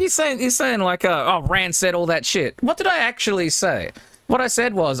 Yeah, but you're saying like, oh, Rand said all that shit. What did I actually say? What I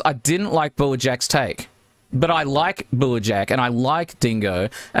said was I didn't like Boer Jack's take, but I like Boer Jack and I like Dingo,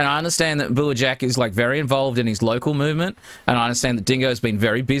 and I understand that Boer Jack is like very involved in his local movement, and I understand that Dingo's been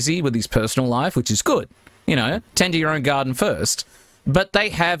very busy with his personal life, which is good. Tend to your own garden first. But they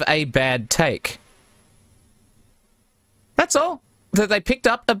have a bad take. That's all. That they picked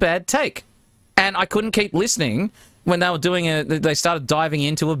up a bad take. And I couldn't keep listening when they were they started diving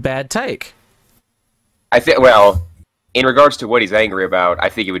into a bad take. I think, well, in regards to what he's angry about, I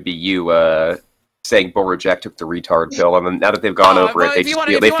think it would be you saying Boer Jack took the retard pill, and now that they've gone over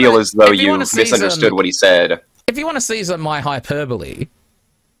it, they feel as though you misunderstood what he said. If you want to seize on my hyperbole...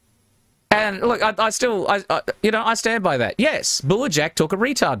 And look, I stand by that. Yes, Boer Jack took a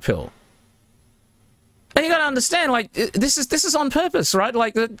retard pill. And you got to understand, like, this is on purpose, right?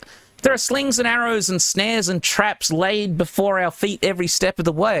 Like, there are slings and arrows and snares and traps laid before our feet every step of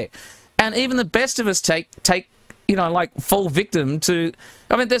the way. And even the best of us take fall victim to...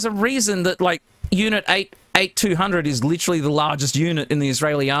 I mean, there's a reason that, like, Unit 8200 is literally the largest unit in the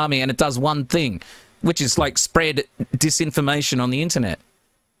Israeli army, and it does one thing, which is, like, spread disinformation on the internet.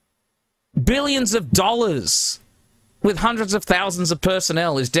 Billions of dollars with hundreds of thousands of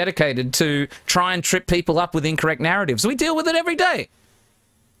personnel is dedicated to try and trip people up with incorrect narratives. We deal with it every day.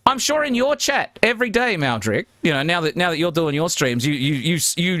 I'm sure in your chat every day, Maldrick, now that you're doing your streams, you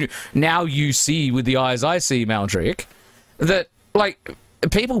see with the eyes I see, Maldrick, that like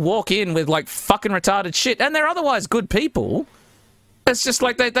people walk in with like fucking retarded shit, and they're otherwise good people. It's just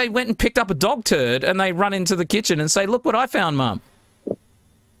like they went and picked up a dog turd and they run into the kitchen and say, "Look what I found, Mum."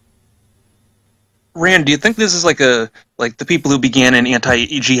 Rand, do you think this is like the people who began in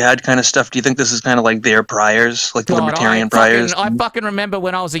anti-jihad kind of stuff? Do you think this is kind of like their priors, like the libertarian priors? I fucking remember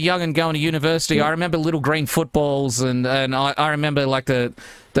when I was a young and going to university. I remember little green footballs, and I remember like it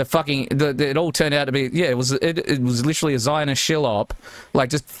all turned out to be it was literally a Zionist shill op,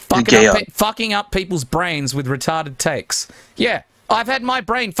 like just fucking up people's brains with retarded takes. Yeah, I've had my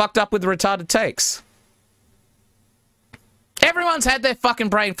brain fucked up with retarded takes. Everyone's had their fucking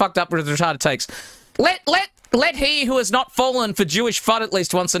brain fucked up with retarded takes. Let he who has not fallen for Jewish FUD at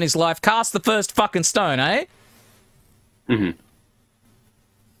least once in his life cast the first fucking stone, eh? Mm-hmm.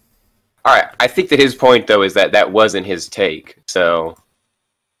 All right, I think that his point though is that wasn't his take. So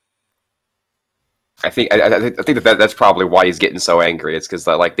I think that's probably why he's getting so angry. It's because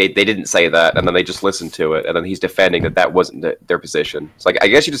like they didn't say that, and then they just listened to it, and then he's defending that wasn't their position. It's like I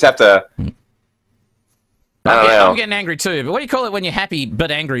guess you just have to. I'm getting angry too, but what do you call it when you're happy but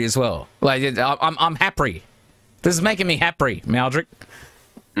angry as well? Like I'm happy. This is making me happy, Maldrick.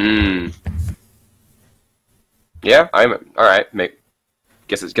 Yeah, I'm all right.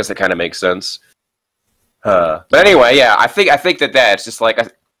 Guess it kind of makes sense. But anyway, yeah, I think that's just like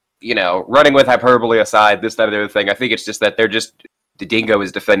running with hyperbole aside, this, that, and the other thing. I think it's just that the Dingo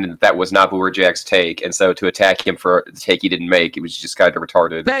is defending that was not Boer Jack's take, and so to attack him for the take he didn't make, it was just kind of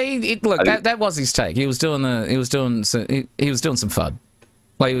retarded. That was his take. He was doing some FUD.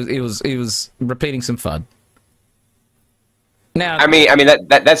 Like he was repeating some FUD. Now, I mean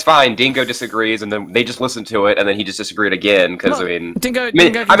that's fine. Dingo disagrees, and then they just listen to it, and then he just disagreed again because Dingo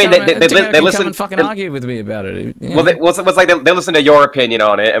they listen and fucking argue with me about it. Yeah. Well, it's like they listened to your opinion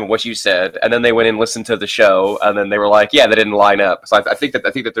on it and what you said, and then they went and listened to the show, and then they were like, yeah, that didn't line up. So I think that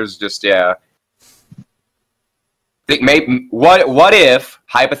there's just think maybe what if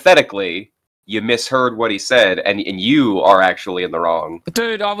hypothetically you misheard what he said, and you are actually in the wrong.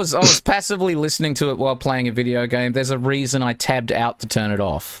 Dude, I was passively listening to it while playing a video game. There's a reason I tabbed out to turn it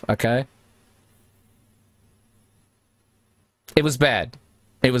off, okay? It was bad.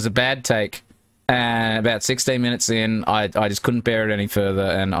 It was a bad take. And about 16 minutes in, I just couldn't bear it any further,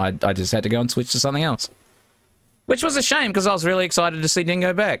 and I just had to go and switch to something else. Which was a shame, because I was really excited to see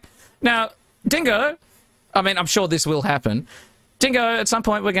Dingo back. Now, Dingo, I mean, I'm sure this will happen. Dingo, at some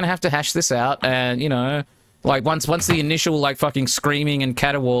point we're going to have to hash this out, and, you know, like, once the initial, like, fucking screaming and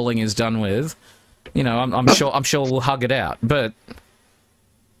caterwauling is done with, you know, I'm sure we'll hug it out, but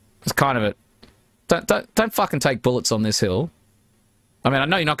it's kind of it. Don't fucking take bullets on this hill. I mean, I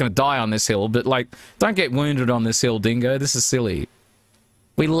know you're not going to die on this hill, but, like, don't get wounded on this hill, Dingo. This is silly.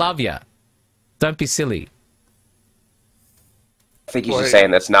 We love you. Don't be silly. I think he's just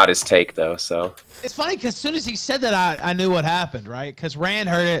saying that's not his take, though, so... It's funny, because as soon as he said that, I knew what happened, right? Because Rand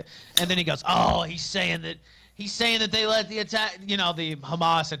heard it, and then he goes, oh, he's saying that they let the attack, you know, the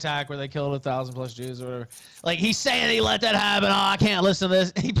Hamas attack where they killed 1,000+ Jews or whatever. Like, he's saying he let that happen. Oh, I can't listen to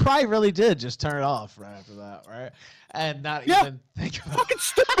this. He probably really did just turn it off right after that, right? And not even think about it. Fucking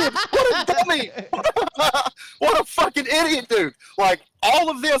stupid. What a dummy. What a fucking idiot, dude. Like, all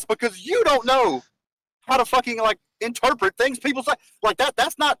of this because you don't know how to fucking, like, interpret things people say. Like,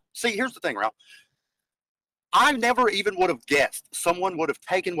 that's not... See, here's the thing, Ralph. I never even would have guessed someone would have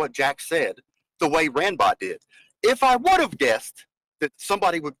taken what Jack said the way Randbot did. If I would have guessed that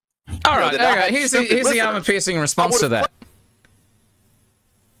somebody would... All right. Here's the armor-piercing response to that.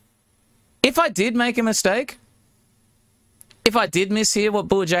 If I did make a mistake... If I did mishear what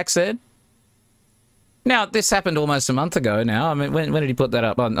Boer Jack said, now this happened almost a month ago. Now, I mean, when did he put that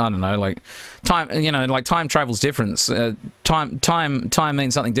up? I don't know. Like time, you know, like time travel's different. Time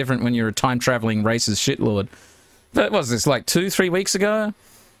means something different when you're a time traveling racist shitlord. But what was this, like 2-3 weeks ago?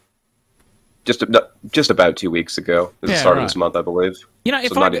 Just about 2 weeks ago. It was the start of this month, I believe. You know,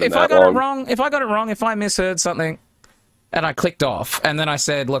 if I got it wrong, if I misheard something, and I clicked off, and then I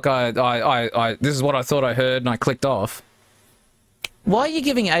said, look, I this is what I thought I heard, and I clicked off. Why are you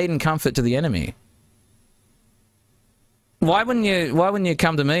giving aid and comfort to the enemy? Why wouldn't you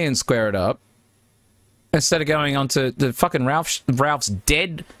come to me and square it up instead of going on to the fucking Ralph's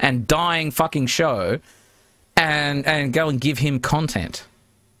dead and dying fucking show and go and give him content?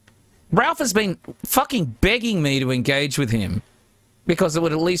 Ralph has been fucking begging me to engage with him because it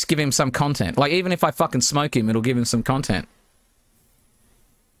would at least give him some content. Like, even if I fucking smoke him, it'll give him some content.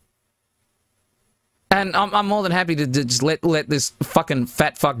 And I'm more than happy to just let this fucking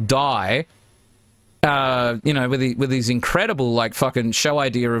fat fuck die, you know, with his incredible, like, fucking show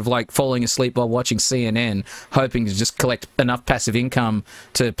idea of, like, falling asleep while watching CNN, hoping to just collect enough passive income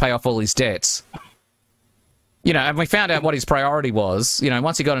to pay off all his debts. You know, and we found out what his priority was. You know,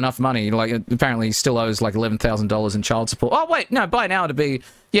 once he got enough money, like, apparently he still owes, like, $11,000 in child support. Oh, wait, no, by now it'd be,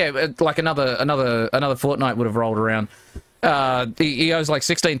 yeah, like another fortnight would have rolled around. He owes like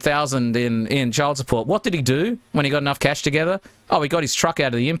 $16,000 in child support. What did he do when he got enough cash together? Oh, he got his truck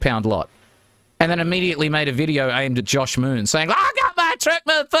out of the impound lot. And then immediately made a video aimed at Josh Moon saying, I got my truck,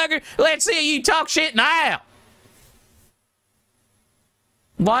 motherfucker. Let's see you talk shit now.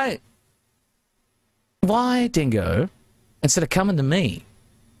 Why, Dingo, instead of coming to me?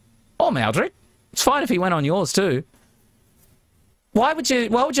 Or Maldrick. It's fine if he went on yours too. Why would you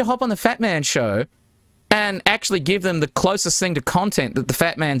hop on the Fat Man show and actually give them the closest thing to content that the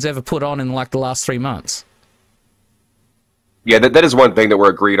Fat Man's ever put on in, like, the last 3 months? Yeah, that is one thing that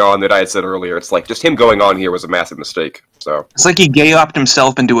we're agreed on that I had said earlier. It's like, just him going on here was a massive mistake, so... It's like he gay-opped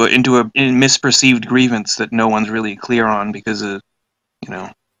himself into a misperceived grievance that no one's really clear on because of, you know...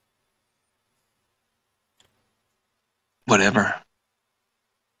 whatever.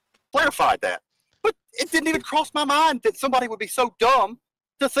 Clarified that. But it didn't even cross my mind that somebody would be so dumb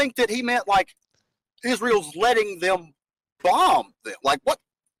to think that he meant, like, Israel's letting them bomb them. Like, what?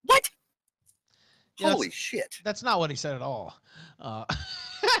 What? Yeah, Holy shit. That's not what he said at all. And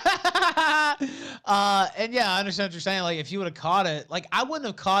yeah, I understand what you're saying. Like, if you would have caught it, like, I wouldn't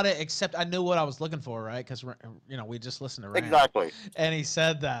have caught it except I knew what I was looking for, right? Because, you know, we just listened to Rand. Exactly. And he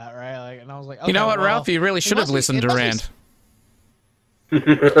said that, right? Like, and I was like, okay, you know what, well, Ralph? You really should have listened to Rand. You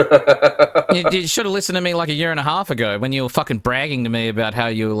should have listened to me like a year and a half ago when you were fucking bragging to me about how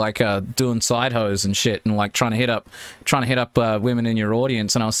you were like doing side hoes and shit and like trying to hit up women in your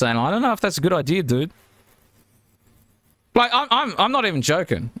audience, and I was saying, I don't know if that's a good idea, dude. Like, I'm not even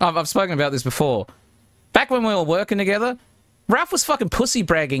joking. I've spoken about this before. Back when we were working together, Ralph was fucking pussy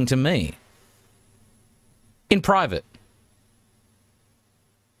bragging to me in private.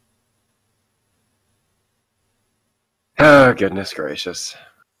 Oh, goodness gracious.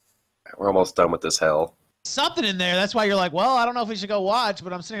 We're almost done with this hell. Something in there. That's why you're like, well, I don't know if we should go watch,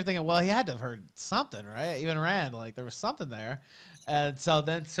 but I'm sitting here thinking, well, he had to have heard something, right? Even Rand, like there was something there. And so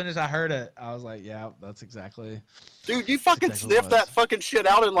then as soon as I heard it, I was like, yeah, that's exactly. Dude, you fucking sniffed that fucking shit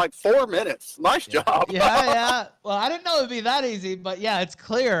out in like 4 minutes. Nice job. Yeah. Well, I didn't know it'd be that easy, but yeah, it's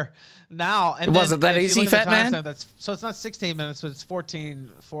clear now. And it wasn't that easy, Fat Man? So it's not 16 minutes, but it's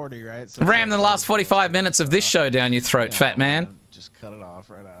 14:40, right? So ram the last 45 minutes of this show down your throat, Fat Man. Just cut it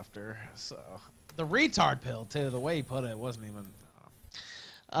off right after. So the retard pill too. The way he put it wasn't even.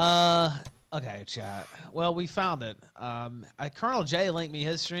 Okay, chat. Well, we found it. Colonel J linked me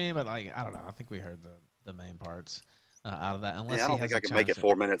his stream, but like I don't know. I think we heard the main parts out of that. Unless I don't think I can make it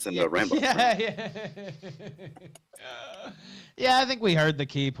 4 minutes into Rambo. Yeah. Yeah, I think we heard the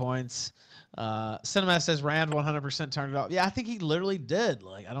key points. Cinema says Rand 100% turned it off. Yeah, I think he literally did.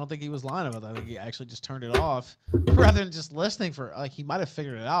 Like, I don't think he was lying about that. I think he actually just turned it off rather than just listening for. Like, he might have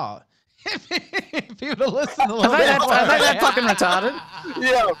figured it out. If he would have listened a little bit more. Are they that fucking retarded?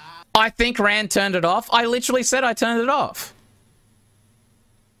 Yeah. I think Rand turned it off. I literally said I turned it off.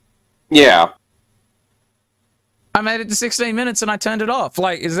 Yeah. I made it to 16 minutes and I turned it off.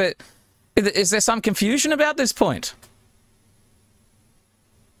 Like, is there some confusion about this point?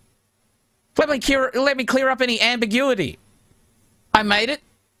 Let me clear up any ambiguity. I made it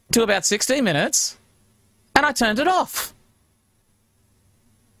to about 16 minutes and I turned it off.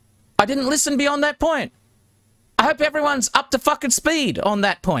 I didn't listen beyond that point. I hope everyone's up to fucking speed on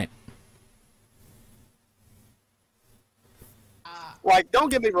that point. Like, don't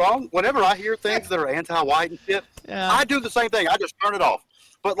get me wrong. Whenever I hear things that are anti-white and shit, I do the same thing. I just turn it off.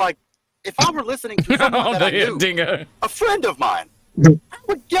 But like, if I were listening to someone that I knew, Dingo. a friend of mine, I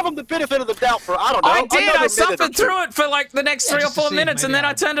would give them the benefit of the doubt for, I don't know. I did. I suffered through it for like the next 3 or 4 minutes, and then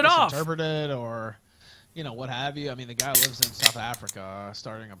I turned it off. Interpreted or, you know, what have you. I mean, the guy lives in South Africa,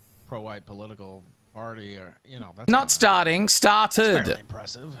 starting a pro-white political party, or you know, that's not starting, started. Fairly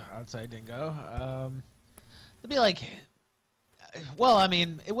impressive, I'd say, Dingo. It'd be like. Well, I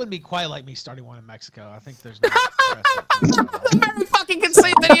mean, it wouldn't be quite like me starting one in Mexico. I think there's no very fucking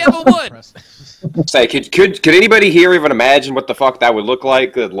conceit that he ever would. Say, could anybody here even imagine what the fuck that would look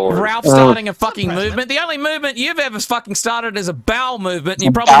like? Good lord. Ralph starting a fucking movement. The only movement you've ever fucking started is a bowel movement, and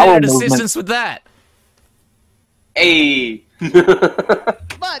you probably needed assistance with that. Hey.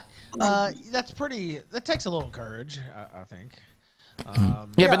 But that's pretty. That takes a little courage, I think.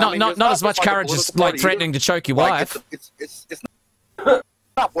 Yeah, but not as much courage as like threatening to choke your wife. It's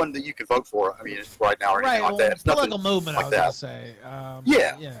not one that you can vote for. I mean, right now or anything like that. It's political movement, like I was gonna say.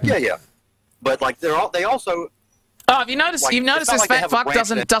 Yeah. But like they also. Oh, have you noticed? Like, you've noticed this fat fuck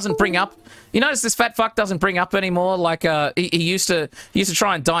doesn't bring up. You notice this fat fuck doesn't bring up anymore. Like he used to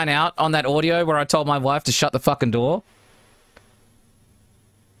try and dine out on that audio where I told my wife to shut the fucking door.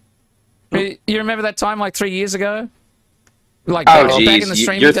 You remember that time like 3 years ago? Like oh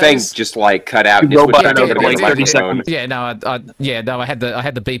jeez, your thing just like cut out. And like 30 seconds. Yeah, no, I had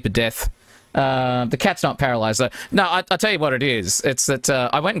the beep of death. The cat's not paralyzed though. No, I'll tell you what it is. It's that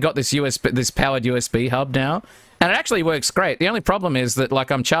I went and got this powered USB hub now, and it actually works great. The only problem is that like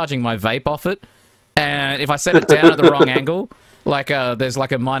I'm charging my vape off it, and if I set it down at the wrong angle, like there's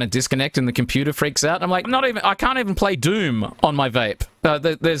like a minor disconnect and the computer freaks out. I'm like, I can't even play Doom on my vape.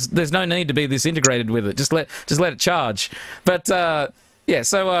 There's no need to be this integrated with it. Just let it charge. But yeah,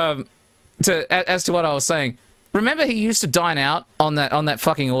 so as to what I was saying, remember he used to dine out on that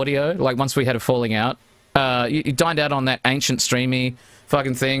fucking audio. Like once we had a falling out, you dined out on that ancient streamy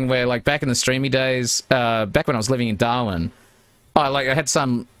fucking thing where like back in the streamy days, back when I was living in Darwin, I had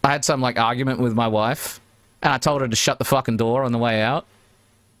some like argument with my wife. And I told her to shut the fucking door on the way out.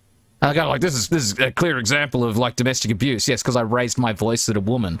 And I go like, this is a clear example of like domestic abuse. Yes, because I raised my voice at a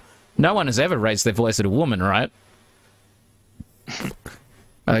woman. No one has ever raised their voice at a woman, right?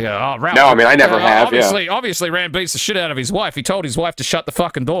 I go, oh, Ralph. No, I mean I never have. Obviously, Rand beats the shit out of his wife. He told his wife to shut the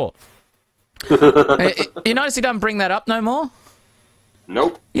fucking door. You notice he doesn't bring that up no more?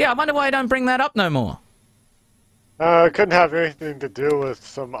 Nope. Yeah, I wonder why he don't bring that up no more. It couldn't have anything to do with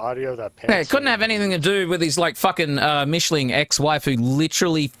some audio that pants. Yeah, it couldn't have anything to do with his, like, fucking Michelin ex-wife who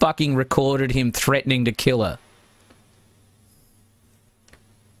literally fucking recorded him threatening to kill her.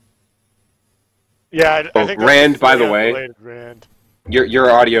 Yeah, I think Rand, by the way, Rand. Your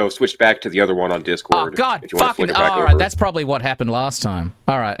audio switched back to the other one on Discord. Oh, God, fucking... Alright, that's probably what happened last time.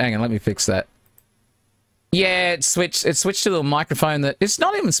 Alright, hang on, let me fix that. Yeah, it switched to the microphone that... It's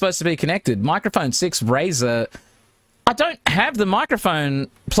not even supposed to be connected. Microphone 6 Razer... I don't have the microphone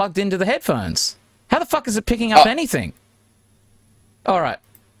plugged into the headphones. How the fuck is it picking up anything? All right.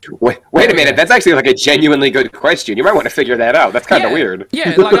 Wait a minute. That's actually like a genuinely good question. You might want to figure that out. That's kind of weird.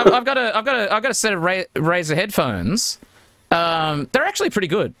 Yeah, like I've got a set of Razer headphones. They're actually pretty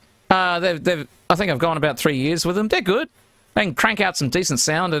good. I think I've gone about 3 years with them. They're good. They can crank out some decent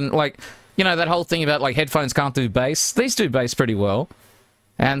sound, and like, you know, that whole thing about like headphones can't do bass. These do bass pretty well,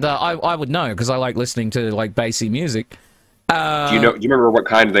 and I would know because I like listening to like bassy music. Do you remember what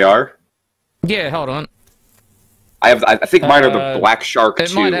kind they are? Yeah, hold on. I think mine are the Black Shark 2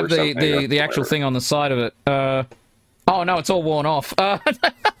 It might have or something. the actual thing on the side of it. Oh no, it's all worn off.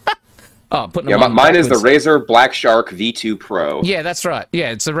 Putting them on mine is the backwards. Razer Black Shark V2 Pro. Yeah, that's right.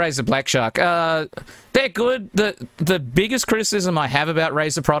 Yeah, it's a Razer Black Shark. They're good. The biggest criticism I have about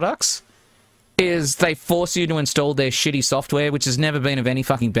Razer products is they force you to install their shitty software, which has never been of any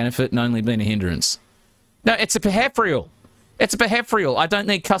fucking benefit and only been a hindrance. No, it's a peripheral. It's a peripheral. I don't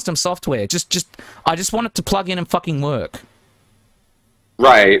need custom software. I just want it to plug in and fucking work.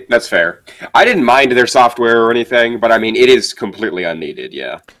 Right, that's fair. I didn't mind their software or anything, but I mean, it is completely unneeded,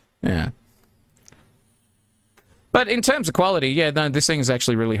 yeah. Yeah. But in terms of quality, yeah, no, this thing's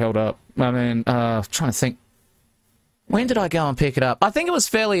actually really held up. I mean, I'm trying to think. When did I go and pick it up? I think it was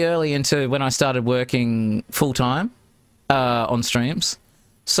fairly early into when I started working full-time on streams.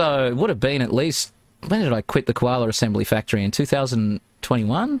 So it would have been at least... When did I quit the Koala Assembly Factory? In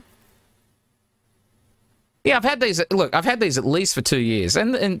 2021? Yeah, I've had these... Look, I've had these at least for 2 years.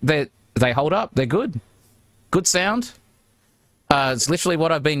 And they hold up. They're good. Good sound. It's literally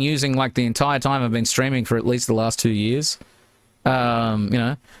what I've been using like the entire time I've been streaming for at least the last 2 years. You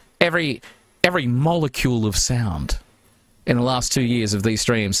know, every molecule of sound in the last 2 years of these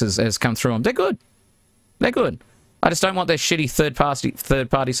streams has come through them. They're good. They're good. I just don't want their shitty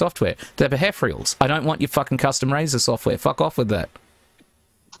third-party software. They're peripherals. I don't want your fucking custom Razer software. Fuck off with that.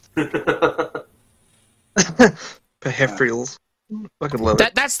 Peripherals. Fucking love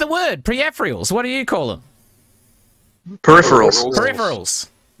it. That's the word. Peripherals. What do you call them? Peripherals. Peripherals.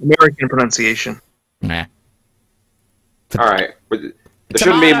 American pronunciation. Nah. All right. There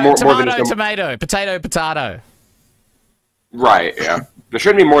shouldn't be more than just tomato, potato, potato. Right, yeah. There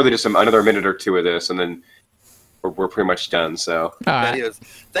shouldn't be more than just another minute or two of this, and then we're pretty much done, so... That is,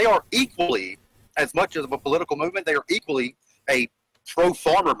 they are equally, as much as a political movement, they are equally a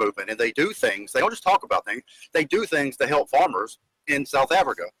pro-farmer movement, and they do things, they don't just talk about things, they do things to help farmers in South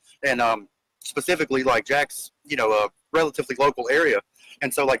Africa, and specifically, like, Jack's, you know, a relatively local area,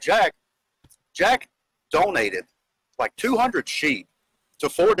 and so, like, Jack donated, like, 200 sheep to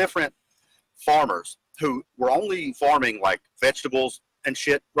 4 different farmers who were only farming, like, vegetables and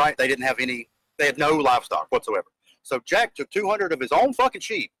shit, right? They didn't have any... They had no livestock whatsoever. So Jack took 200 of his own fucking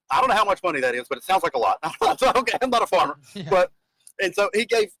sheep. I don't know how much money that is, but it sounds like a lot. Okay, I'm not a farmer. Yeah. And so he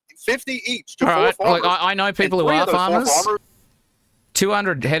gave 50 each to 4 farmers. Look, I know people who are farmers.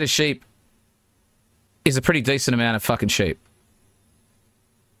 200 head of sheep is a pretty decent amount of fucking sheep.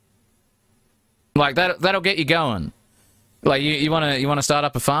 Like, that'll get you going. Like, you wanna start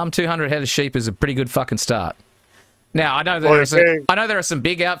up a farm? 200 head of sheep is a pretty good fucking start. Now I know there are some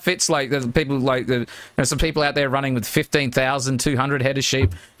big outfits like there's people like there's some people out there running with 15,200 head of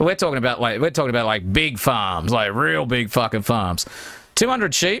sheep. But we're talking about like big farms, like real big fucking farms.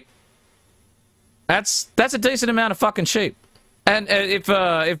 200 sheep. That's a decent amount of fucking sheep. And if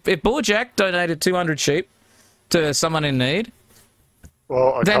Boer Jack donated 200 sheep to someone in need,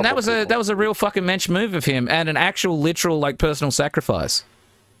 well, then that was a real fucking mensch move of him and an actual literal like personal sacrifice.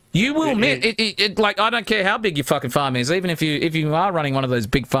 You will admit, like, I don't care how big your fucking farm is, even if you are running one of those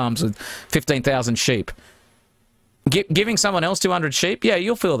big farms with 15,000 sheep. Giving someone else 200 sheep, yeah,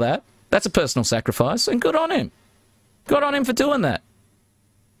 you'll feel that. That's a personal sacrifice, and good on him. Good on him for doing that.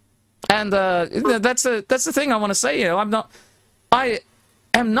 And that's the thing I want to say here. I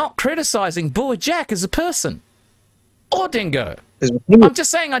am not criticizing Boer Jack as a person. Or Dingo. I'm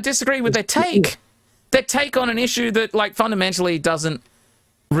just saying I disagree with their take. Their take on an issue that, like, fundamentally doesn't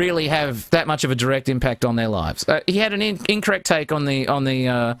really have that much of a direct impact on their lives. He had an incorrect take on the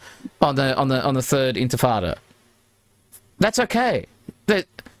third Intifada. That's okay.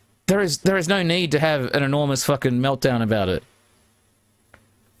 There is no need to have an enormous fucking meltdown about it.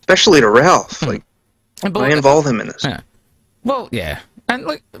 Especially to Ralph. Like, I involve him in this. Yeah. Well, yeah. And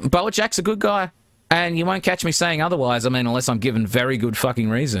look, Boer Jack's a good guy, and you won't catch me saying otherwise. I mean, unless I'm given very good fucking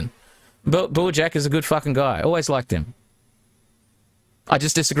reason. But Boer Jack is a good fucking guy. Always liked him. I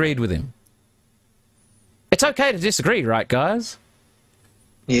just disagreed with him. It's okay to disagree, right, guys?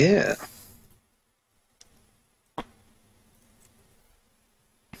 Yeah.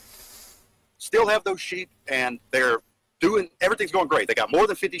 Still have those sheep, and they're doing, everything's going great. They got more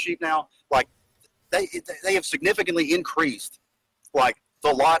than 50 sheep now. Like, they have significantly increased, like,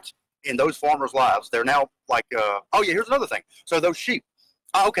 the lot in those farmers' lives. They're now like, oh yeah, here's another thing. So those sheep.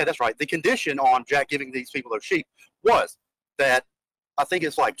 Oh, okay, that's right. The condition on Jack giving these people those sheep was that I think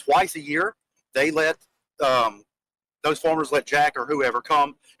it's like twice a year they let those farmers let Jack or whoever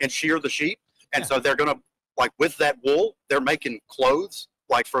come and shear the sheep, and so they're gonna like with that wool they're making clothes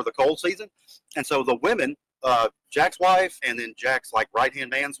like for the cold season, and so the women, Jack's wife, and then Jack's like right hand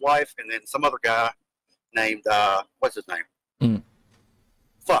man's wife, and then some other guy named what's his name?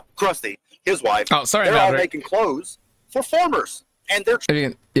 Krusty, his wife. Oh, sorry, they're all Maverick. making clothes for farmers, and they're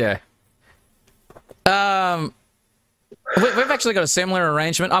yeah. We've actually got a similar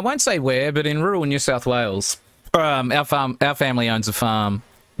arrangement. I won't say where, but in rural New South Wales, our family owns a farm.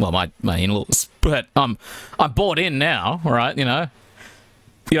 Well, my in-laws, but I'm bought in now, right? You know,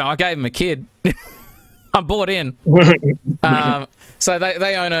 I gave him a kid. I'm bought in. So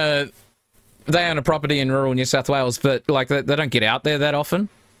they own a property in rural New South Wales, but like they don't get out there that often.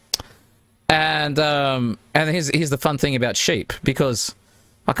 And here's the fun thing about sheep, because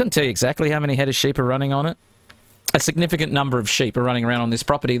I couldn't tell you exactly how many head of sheep are running on it. A significant number of sheep are running around on this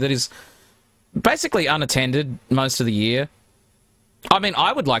property that is basically unattended most of the year. I mean,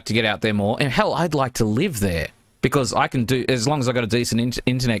 I would like to get out there more, and hell, I'd like to live there, because I can do, as long as I've got a decent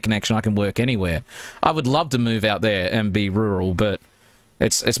internet connection, I can work anywhere. I would love to move out there and be rural, but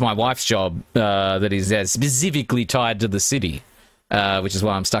it's my wife's job that is specifically tied to the city, which is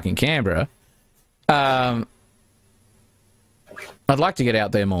why I'm stuck in Canberra. I'd like to get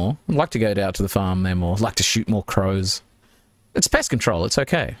out there more. I'd like to go out to the farm there more. I'd like to shoot more crows. It's pest control. It's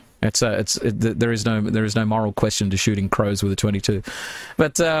okay. There is no moral question to shooting crows with a .22,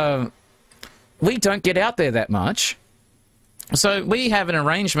 but we don't get out there that much. So we have an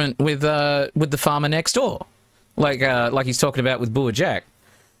arrangement with the farmer next door, like he's talking about with Boer Jack.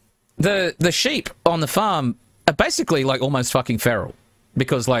 The sheep on the farm are basically like almost fucking feral,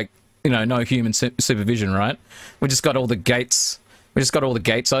 because no human supervision, right? We just got all the gates. We just got all the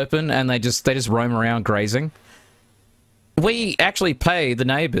gates open, and they just roam around grazing. We actually pay the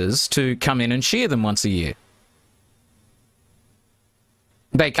neighbours to come in and shear them once a year.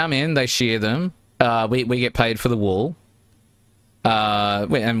 They come in, they shear them. We get paid for the wool,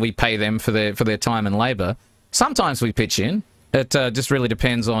 and we pay them for their time and labour. Sometimes we pitch in. It just really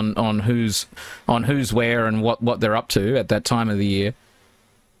depends on who's where and what they're up to at that time of the year.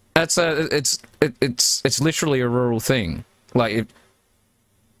 It's literally a rural thing. Like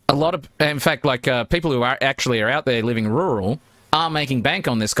a lot of, in fact, like people who are out there living rural are making bank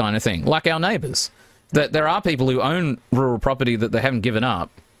on this kind of thing, like our neighbours. That there are people who own rural property that they haven't given up,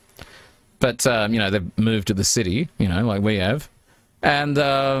 but they've moved to the city, like we have, and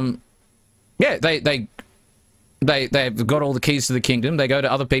yeah, they've got all the keys to the kingdom. They go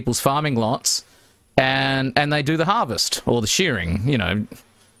to other people's farming lots, and they do the harvest or the shearing.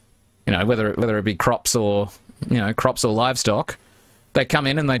 Whether it be crops or livestock. They come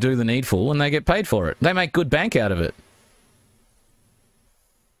in and they do the needful, and they get paid for it. They make good bank out of it.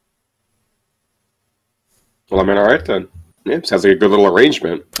 Well, I mean, all right then. Yeah, sounds like a good little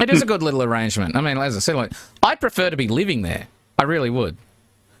arrangement. It is a good little arrangement. I mean, as I said, I'd prefer to be living there. I really would.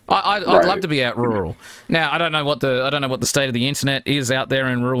 I'd love to be out rural. Now, I don't know what the state of the internet is out there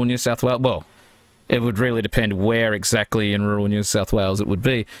in rural New South Wales. Well, it would really depend where exactly in rural New South Wales it would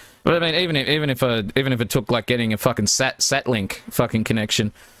be. But I mean, even if it took like getting a fucking Satlink fucking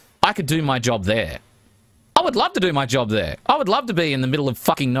connection, I could do my job there. I would love to do my job there. I would love to be in the middle of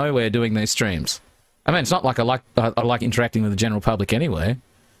fucking nowhere doing these streams. I mean, it's not like I like interacting with the general public anyway.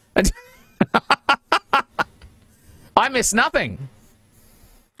 I miss nothing.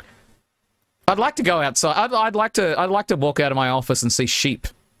 I'd like to go outside. I'd like to walk out of my office and see sheep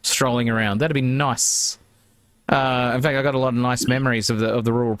strolling around. That'd be nice. In fact, I got a lot of nice memories of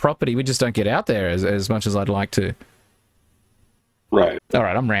the rural property. We just don't get out there as much as I'd like to. Right. All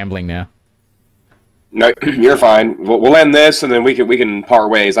right, I'm rambling now. No, you're fine. We'll end this, and then we can part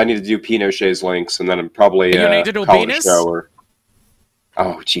ways. I need to do Pinochet's links, and then I'm probably you need to do call penis? it a show or...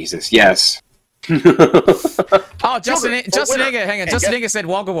 Oh Jesus, yes. Oh, Justin Egger, hang on. Justin Egger said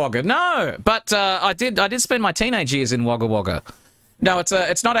Wagga Wagga. No, but I did spend my teenage years in Wagga Wagga. No,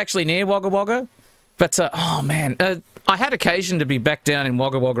 it's not actually near Wagga Wagga. But, oh man, I had occasion to be back down in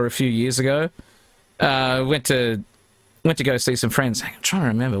Wagga Wagga a few years ago. Went to go see some friends. I'm trying to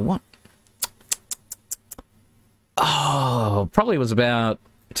remember what. Oh, probably was about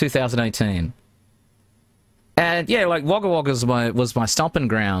 2018. And yeah, like Wagga Wagga was my stomping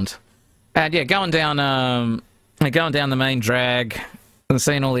ground. And yeah, going down the main drag and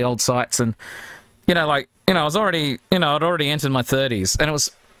seeing all the old sites, and I was already, I'd already entered my 30s, and it was.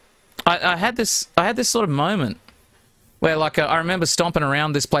 I had this sort of moment where like I remember stomping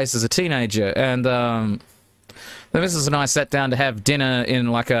around this place as a teenager, and the missus and I sat down to have dinner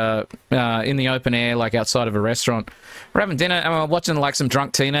in like in the open air, like outside of a restaurant. We're having dinner and we're watching like some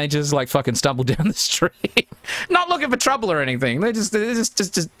drunk teenagers like fucking stumble down the street, not looking for trouble or anything. They're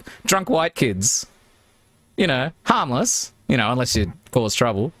just drunk white kids, you know, harmless, you know, unless you cause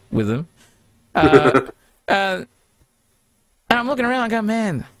trouble with them. And I'm looking around, I go,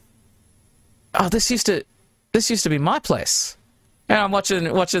 man, oh, this used to be my place. And I'm watching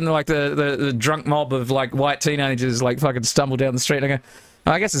like the drunk mob of like white teenagers like fucking stumble down the street. And I go,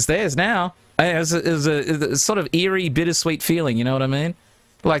 oh, I guess it's theirs now. It was a sort of eerie, bittersweet feeling. You know what I mean?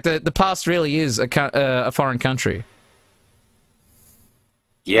 Like the past really is a foreign country.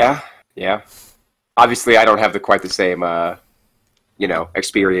 Yeah. Obviously, I don't have quite the same you know,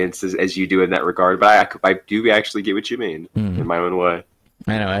 experience as you do in that regard, but I do actually get what you mean in my own way.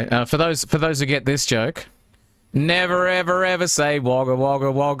 Anyway, for those who get this joke, never ever ever say wagga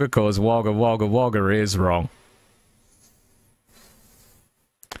wagga wagga, cause wagga wagga wagga is wrong.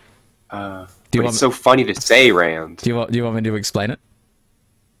 It's so funny to say, Rand. Do you want me to explain it?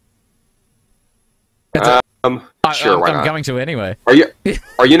 Sure, why not? I'm going to anyway.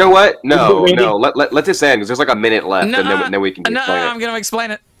 Or you know what? No. Let this end because there's like a minute left, and then we can explain it. I'm going to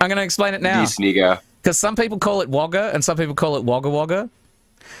explain it. I'm going to explain it now. Because some people call it wagga, and some people call it wagga wagga.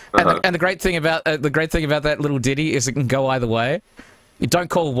 And the great thing about that little ditty is it can go either way. You don't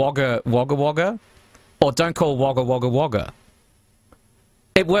call wagga wagga wagga, or don't call wagga wagga wagga.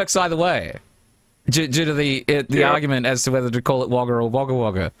 It works either way, due to the argument as to whether to call it wagga or wagga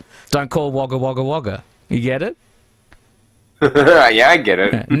wagga. Don't call wagga wagga wagga. You get it? Yeah, I get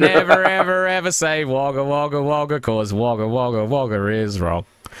it. Never ever ever say wagga wagga wagga, cause wagga wagga wagga is wrong.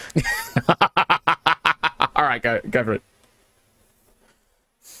 All right, go for it.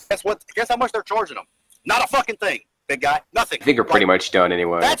 Guess how much they're charging them? Not a fucking thing, big guy. Nothing. I think we're pretty much done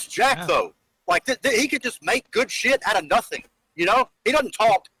anyway. That's Jack, though. Like, he could just make good shit out of nothing. You know? He doesn't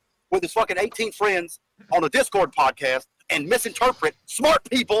talk with his fucking 18 friends on a Discord podcast and misinterpret smart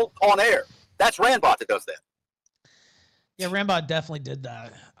people on air. That's Randbot that does that. Yeah, Randbot definitely did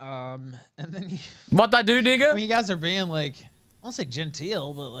that. And then what I do, Digger? I mean, you guys are being like, I won't say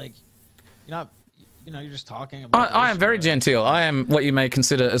genteel, but like, you're not. You know, you're just talking about. I am very genteel. I am what you may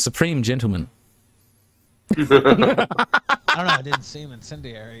consider a supreme gentleman. I don't know. I didn't seem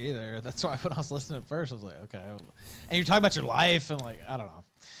incendiary either. That's why when I was listening at first, I was like, okay. And you're talking about your life and like, I don't know.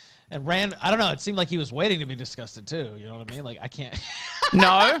 And Rand, I don't know. It seemed like he was waiting to be disgusted too. You know what I mean? Like, I can't.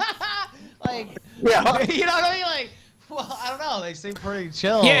 No. Like, yeah. You know what I mean? Like, well, I don't know. They seem pretty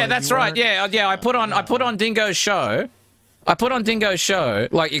chill. Yeah, like, that's right. Yeah. I put on Dingo's show.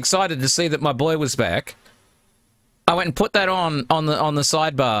 Like excited to see that my boy was back. I went and put that on the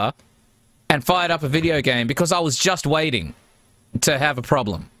sidebar and fired up a video game because I was just waiting to have a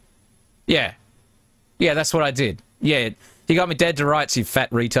problem. Yeah, that's what I did. Yeah, you got me dead to rights, you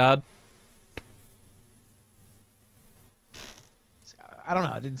fat retard. I don't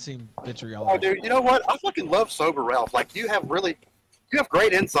know. It didn't seem vitriolic. Oh, dude, you know what? I fucking love sober Ralph. Like, you have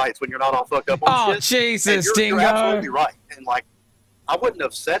great insights when you're not all fucked up on shit. Oh, Jesus, Dingo. You're absolutely Dingo. right. And, like, I wouldn't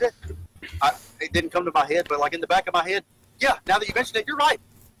have said it. It didn't come to my head, but, like, in the back of my head, yeah, now that you mentioned it, you're right.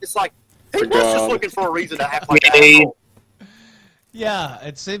 It's like, he was just looking for a reason to act like an asshole. Yeah,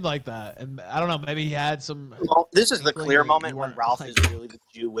 it seemed like that. And I don't know, maybe he had some... Well, this is the clear moment when Ralph is really the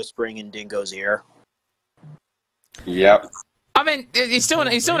Jew whispering in Dingo's ear. Yep. I mean, he's doing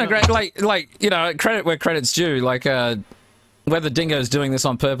a great, like you know, credit where credit's due. Like, whether Dingo's doing this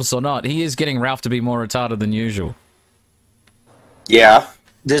on purpose or not, he is getting Ralph to be more retarded than usual. Yeah.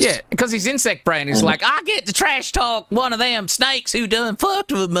 Yeah, because his insect brain is like, I get to trash talk one of them snakes who done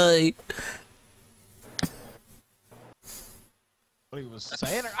fucked with me. What he was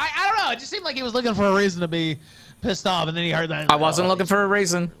saying? I don't know. It just seemed like he was looking for a reason to be pissed off, and then he heard that. I wasn't looking for a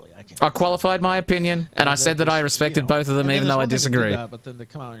reason. I qualified my opinion, and I said that I respected both of them, even though I disagree. But then to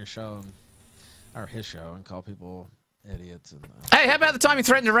come out on your show, or his show, and call people idiots. And, hey, how about the time you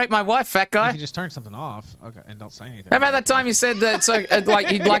threatened to rape my wife, fat guy? You just turn something off, okay, and don't say anything. How about that time you said that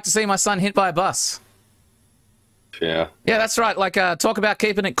like you'd like to see my son hit by a bus? Yeah. Yeah, that's right. Like, talk about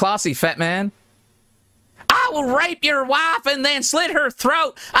keeping it classy, fat man. I will rape your wife and then slit her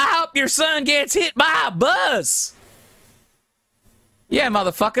throat. I hope your son gets hit by a bus. Yeah,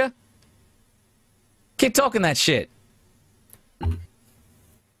 motherfucker. Keep talking that shit.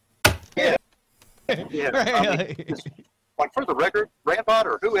 Yeah. Yeah. I mean, like, for the record, Randbot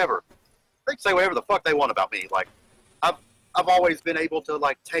or whoever, they can say whatever the fuck they want about me. Like, I've always been able to,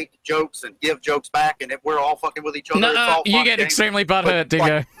 like, take jokes and give jokes back, and if we're all fucking with each other, it's all you fun get games. extremely butthurt,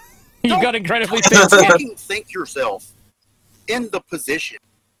 Dingo. Like, you got incredibly don't thick skin. fucking think yourself. in the position.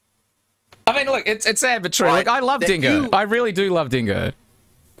 I mean, look, it's sad but true. Like, I love Dingo. I really do love Dingo.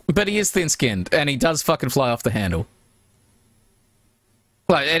 But he is thin-skinned, and he does fucking fly off the handle.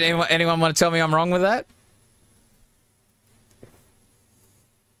 Like, anyone want to tell me I'm wrong with that?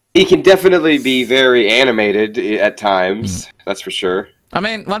 He can definitely be very animated at times, that's for sure. I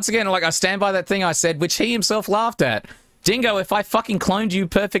mean, once again, like, I stand by that thing I said, which he himself laughed at. Dingo, if I fucking cloned you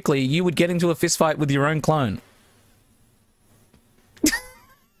perfectly, you would get into a fistfight with your own clone.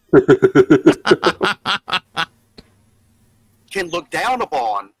 Can look down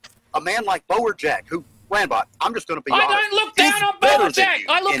upon a man like Boer Jack, who, Randbot, I'm just going to be honest. I don't look down on Boer Jack.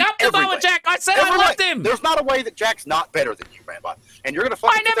 I look up to Boer Jack. I said I loved him. There's not a way that Jack's not better than you, Randbot. And you're going to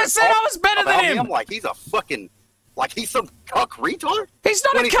fucking I never said I was better than him. Like he's a fucking, like he's some cuck retard. He's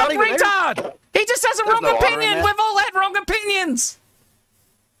not a cuck retard. He just has a wrong opinion. We've all had wrong opinions.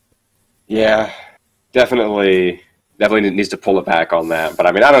 Yeah, definitely needs to pull it back on that. But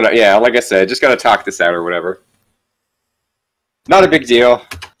I mean, I don't know. Yeah, like I said, just got to talk this out or whatever. Not a big deal.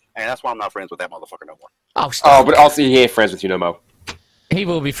 And that's why I'm not friends with that motherfucker no more. Oh, but also he ain't friends with you no more. He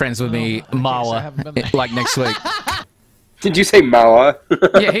will be friends with me, Mawa, like next week. Did you say Mawa?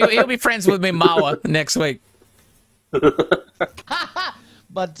 Yeah, he'll be friends with me, Mawa, next week.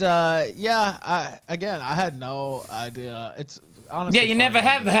 But yeah, I had no idea. It's honestly. Yeah, you never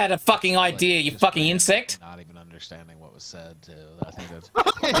have had a fucking idea, you fucking insect. Not even understanding what was said too. I think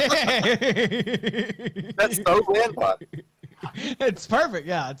that's so Randbot. It's perfect.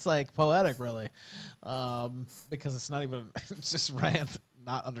 Yeah, it's like poetic, really, because it's not even. It's just Rand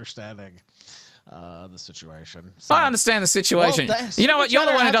not understanding the situation. So, I understand the situation. Well, you know what? You're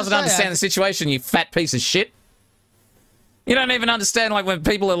the one who doesn't understand the situation. You fat piece of shit. You don't even understand, like, when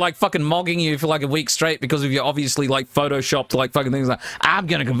people are, like, fucking mogging you for, like, a week straight because of your obviously, like, photoshopped, like, fucking things like, I'm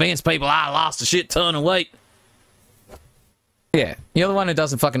gonna convince people I lost a shit ton of weight. Yeah, you're the one who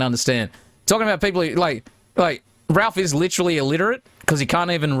doesn't fucking understand. Talking about people who, like, Ralph is literally illiterate because he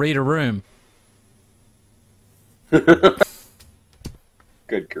can't even read a room. Good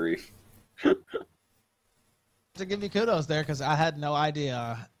grief. To give you kudos there, because I had no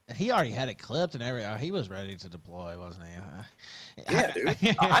idea. He already had it clipped and everything. He was ready to deploy, wasn't he? Yeah, dude.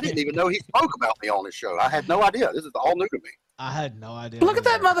 I didn't even know he spoke about me on his show. I had no idea. This is all new to me. I had no idea. Look at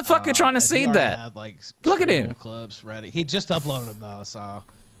that motherfucker trying to seed that. Had, like, look at him. Clips ready. He just uploaded them though, so.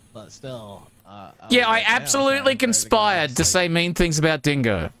 But still. Yeah, I absolutely conspired to say mean things about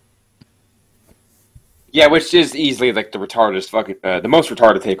Dingo. Yeah, which is easily like the most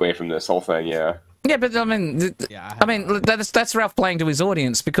retarded takeaway from this whole thing. Yeah. Yeah, but I mean, that's Ralph playing to his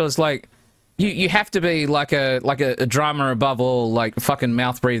audience because, like, you have to be like a drama above all, like fucking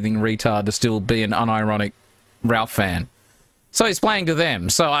mouth breathing retard to still be an unironic Ralph fan. So he's playing to them.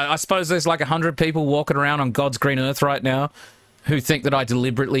 So I suppose there's like 100 people walking around on God's green earth right now who think that I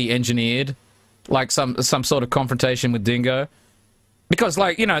deliberately engineered like some sort of confrontation with Dingo. Because,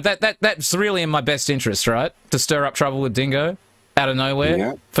 like, you know, that's really in my best interest, right? To stir up trouble with Dingo out of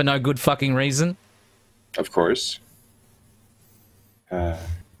nowhere for no good fucking reason. Of course.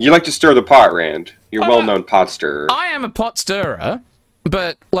 You like to stir the pot, Rand. You're a well-known pot stirrer. I am a pot stirrer,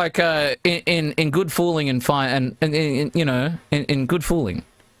 but like in good fooling and fine and you know in good fooling.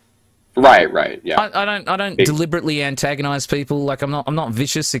 Right, yeah. I don't deliberately antagonize people. Like I'm not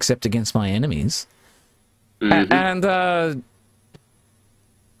vicious except against my enemies. Mm-hmm. And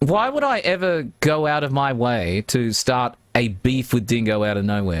why would I ever go out of my way to start a beef with Dingo out of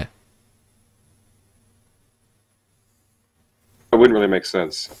nowhere? It wouldn't really make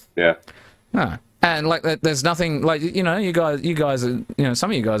sense. Yeah. No. And like there's nothing like you guys are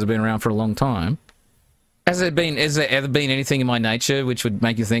some of you guys have been around for a long time. Has there ever been anything in my nature which would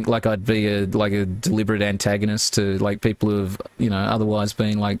make you think like I'd be a deliberate antagonist to like people who've otherwise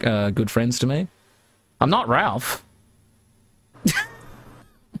been like good friends to me? I'm not Ralph.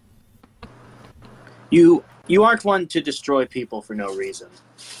 You aren't one to destroy people for no reason.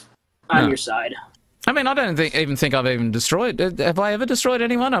 On your side. I mean, I don't even think I've even destroyed. Have I ever destroyed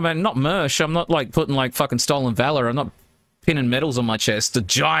anyone? I mean, not Mersh. I'm not like putting like fucking stolen valor. I'm not pinning medals on my chest. The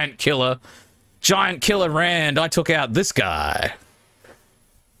giant killer Rand. I took out this guy.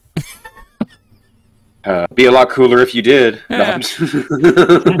 Be a lot cooler if you did. Yeah.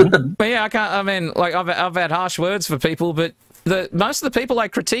 No, but yeah, I can't. I mean, like I've had harsh words for people, but most of the people I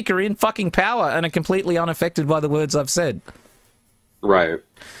critique are in fucking power and are completely unaffected by the words I've said. Right.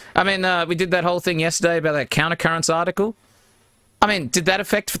 I mean, we did that whole thing yesterday about that countercurrents article. I mean, did that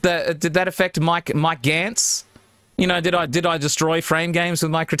affect Mike Gantz? You know, did I destroy frame games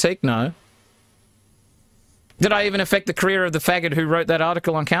with my critique? No. Did I even affect the career of the faggot who wrote that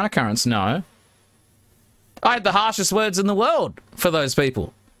article on countercurrents? No. I had the harshest words in the world for those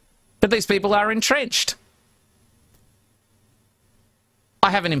people. But these people are entrenched.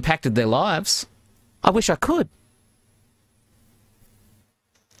 I haven't impacted their lives. I wish I could.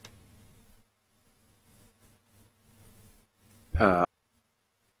 Well,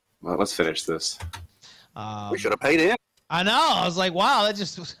 let's finish this. We should have paid in. I know. I was like, wow, that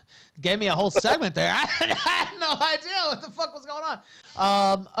just gave me a whole segment there. I had no idea what the fuck was going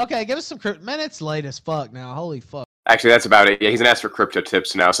on. Okay, give us some crypto. Man, it's late as fuck now. Holy fuck. Actually, that's about it. Yeah, he's gonna ask for crypto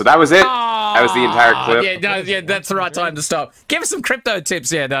tips now. So that was it. That was the entire clip. Yeah, no, yeah, that's the right time to stop. Give us some crypto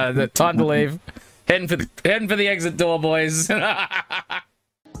tips. Yeah, no, the time to leave. Heading for the exit door, boys.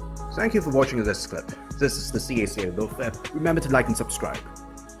 Thank you for watching this clip. This is the CACA Low Remember to like and subscribe.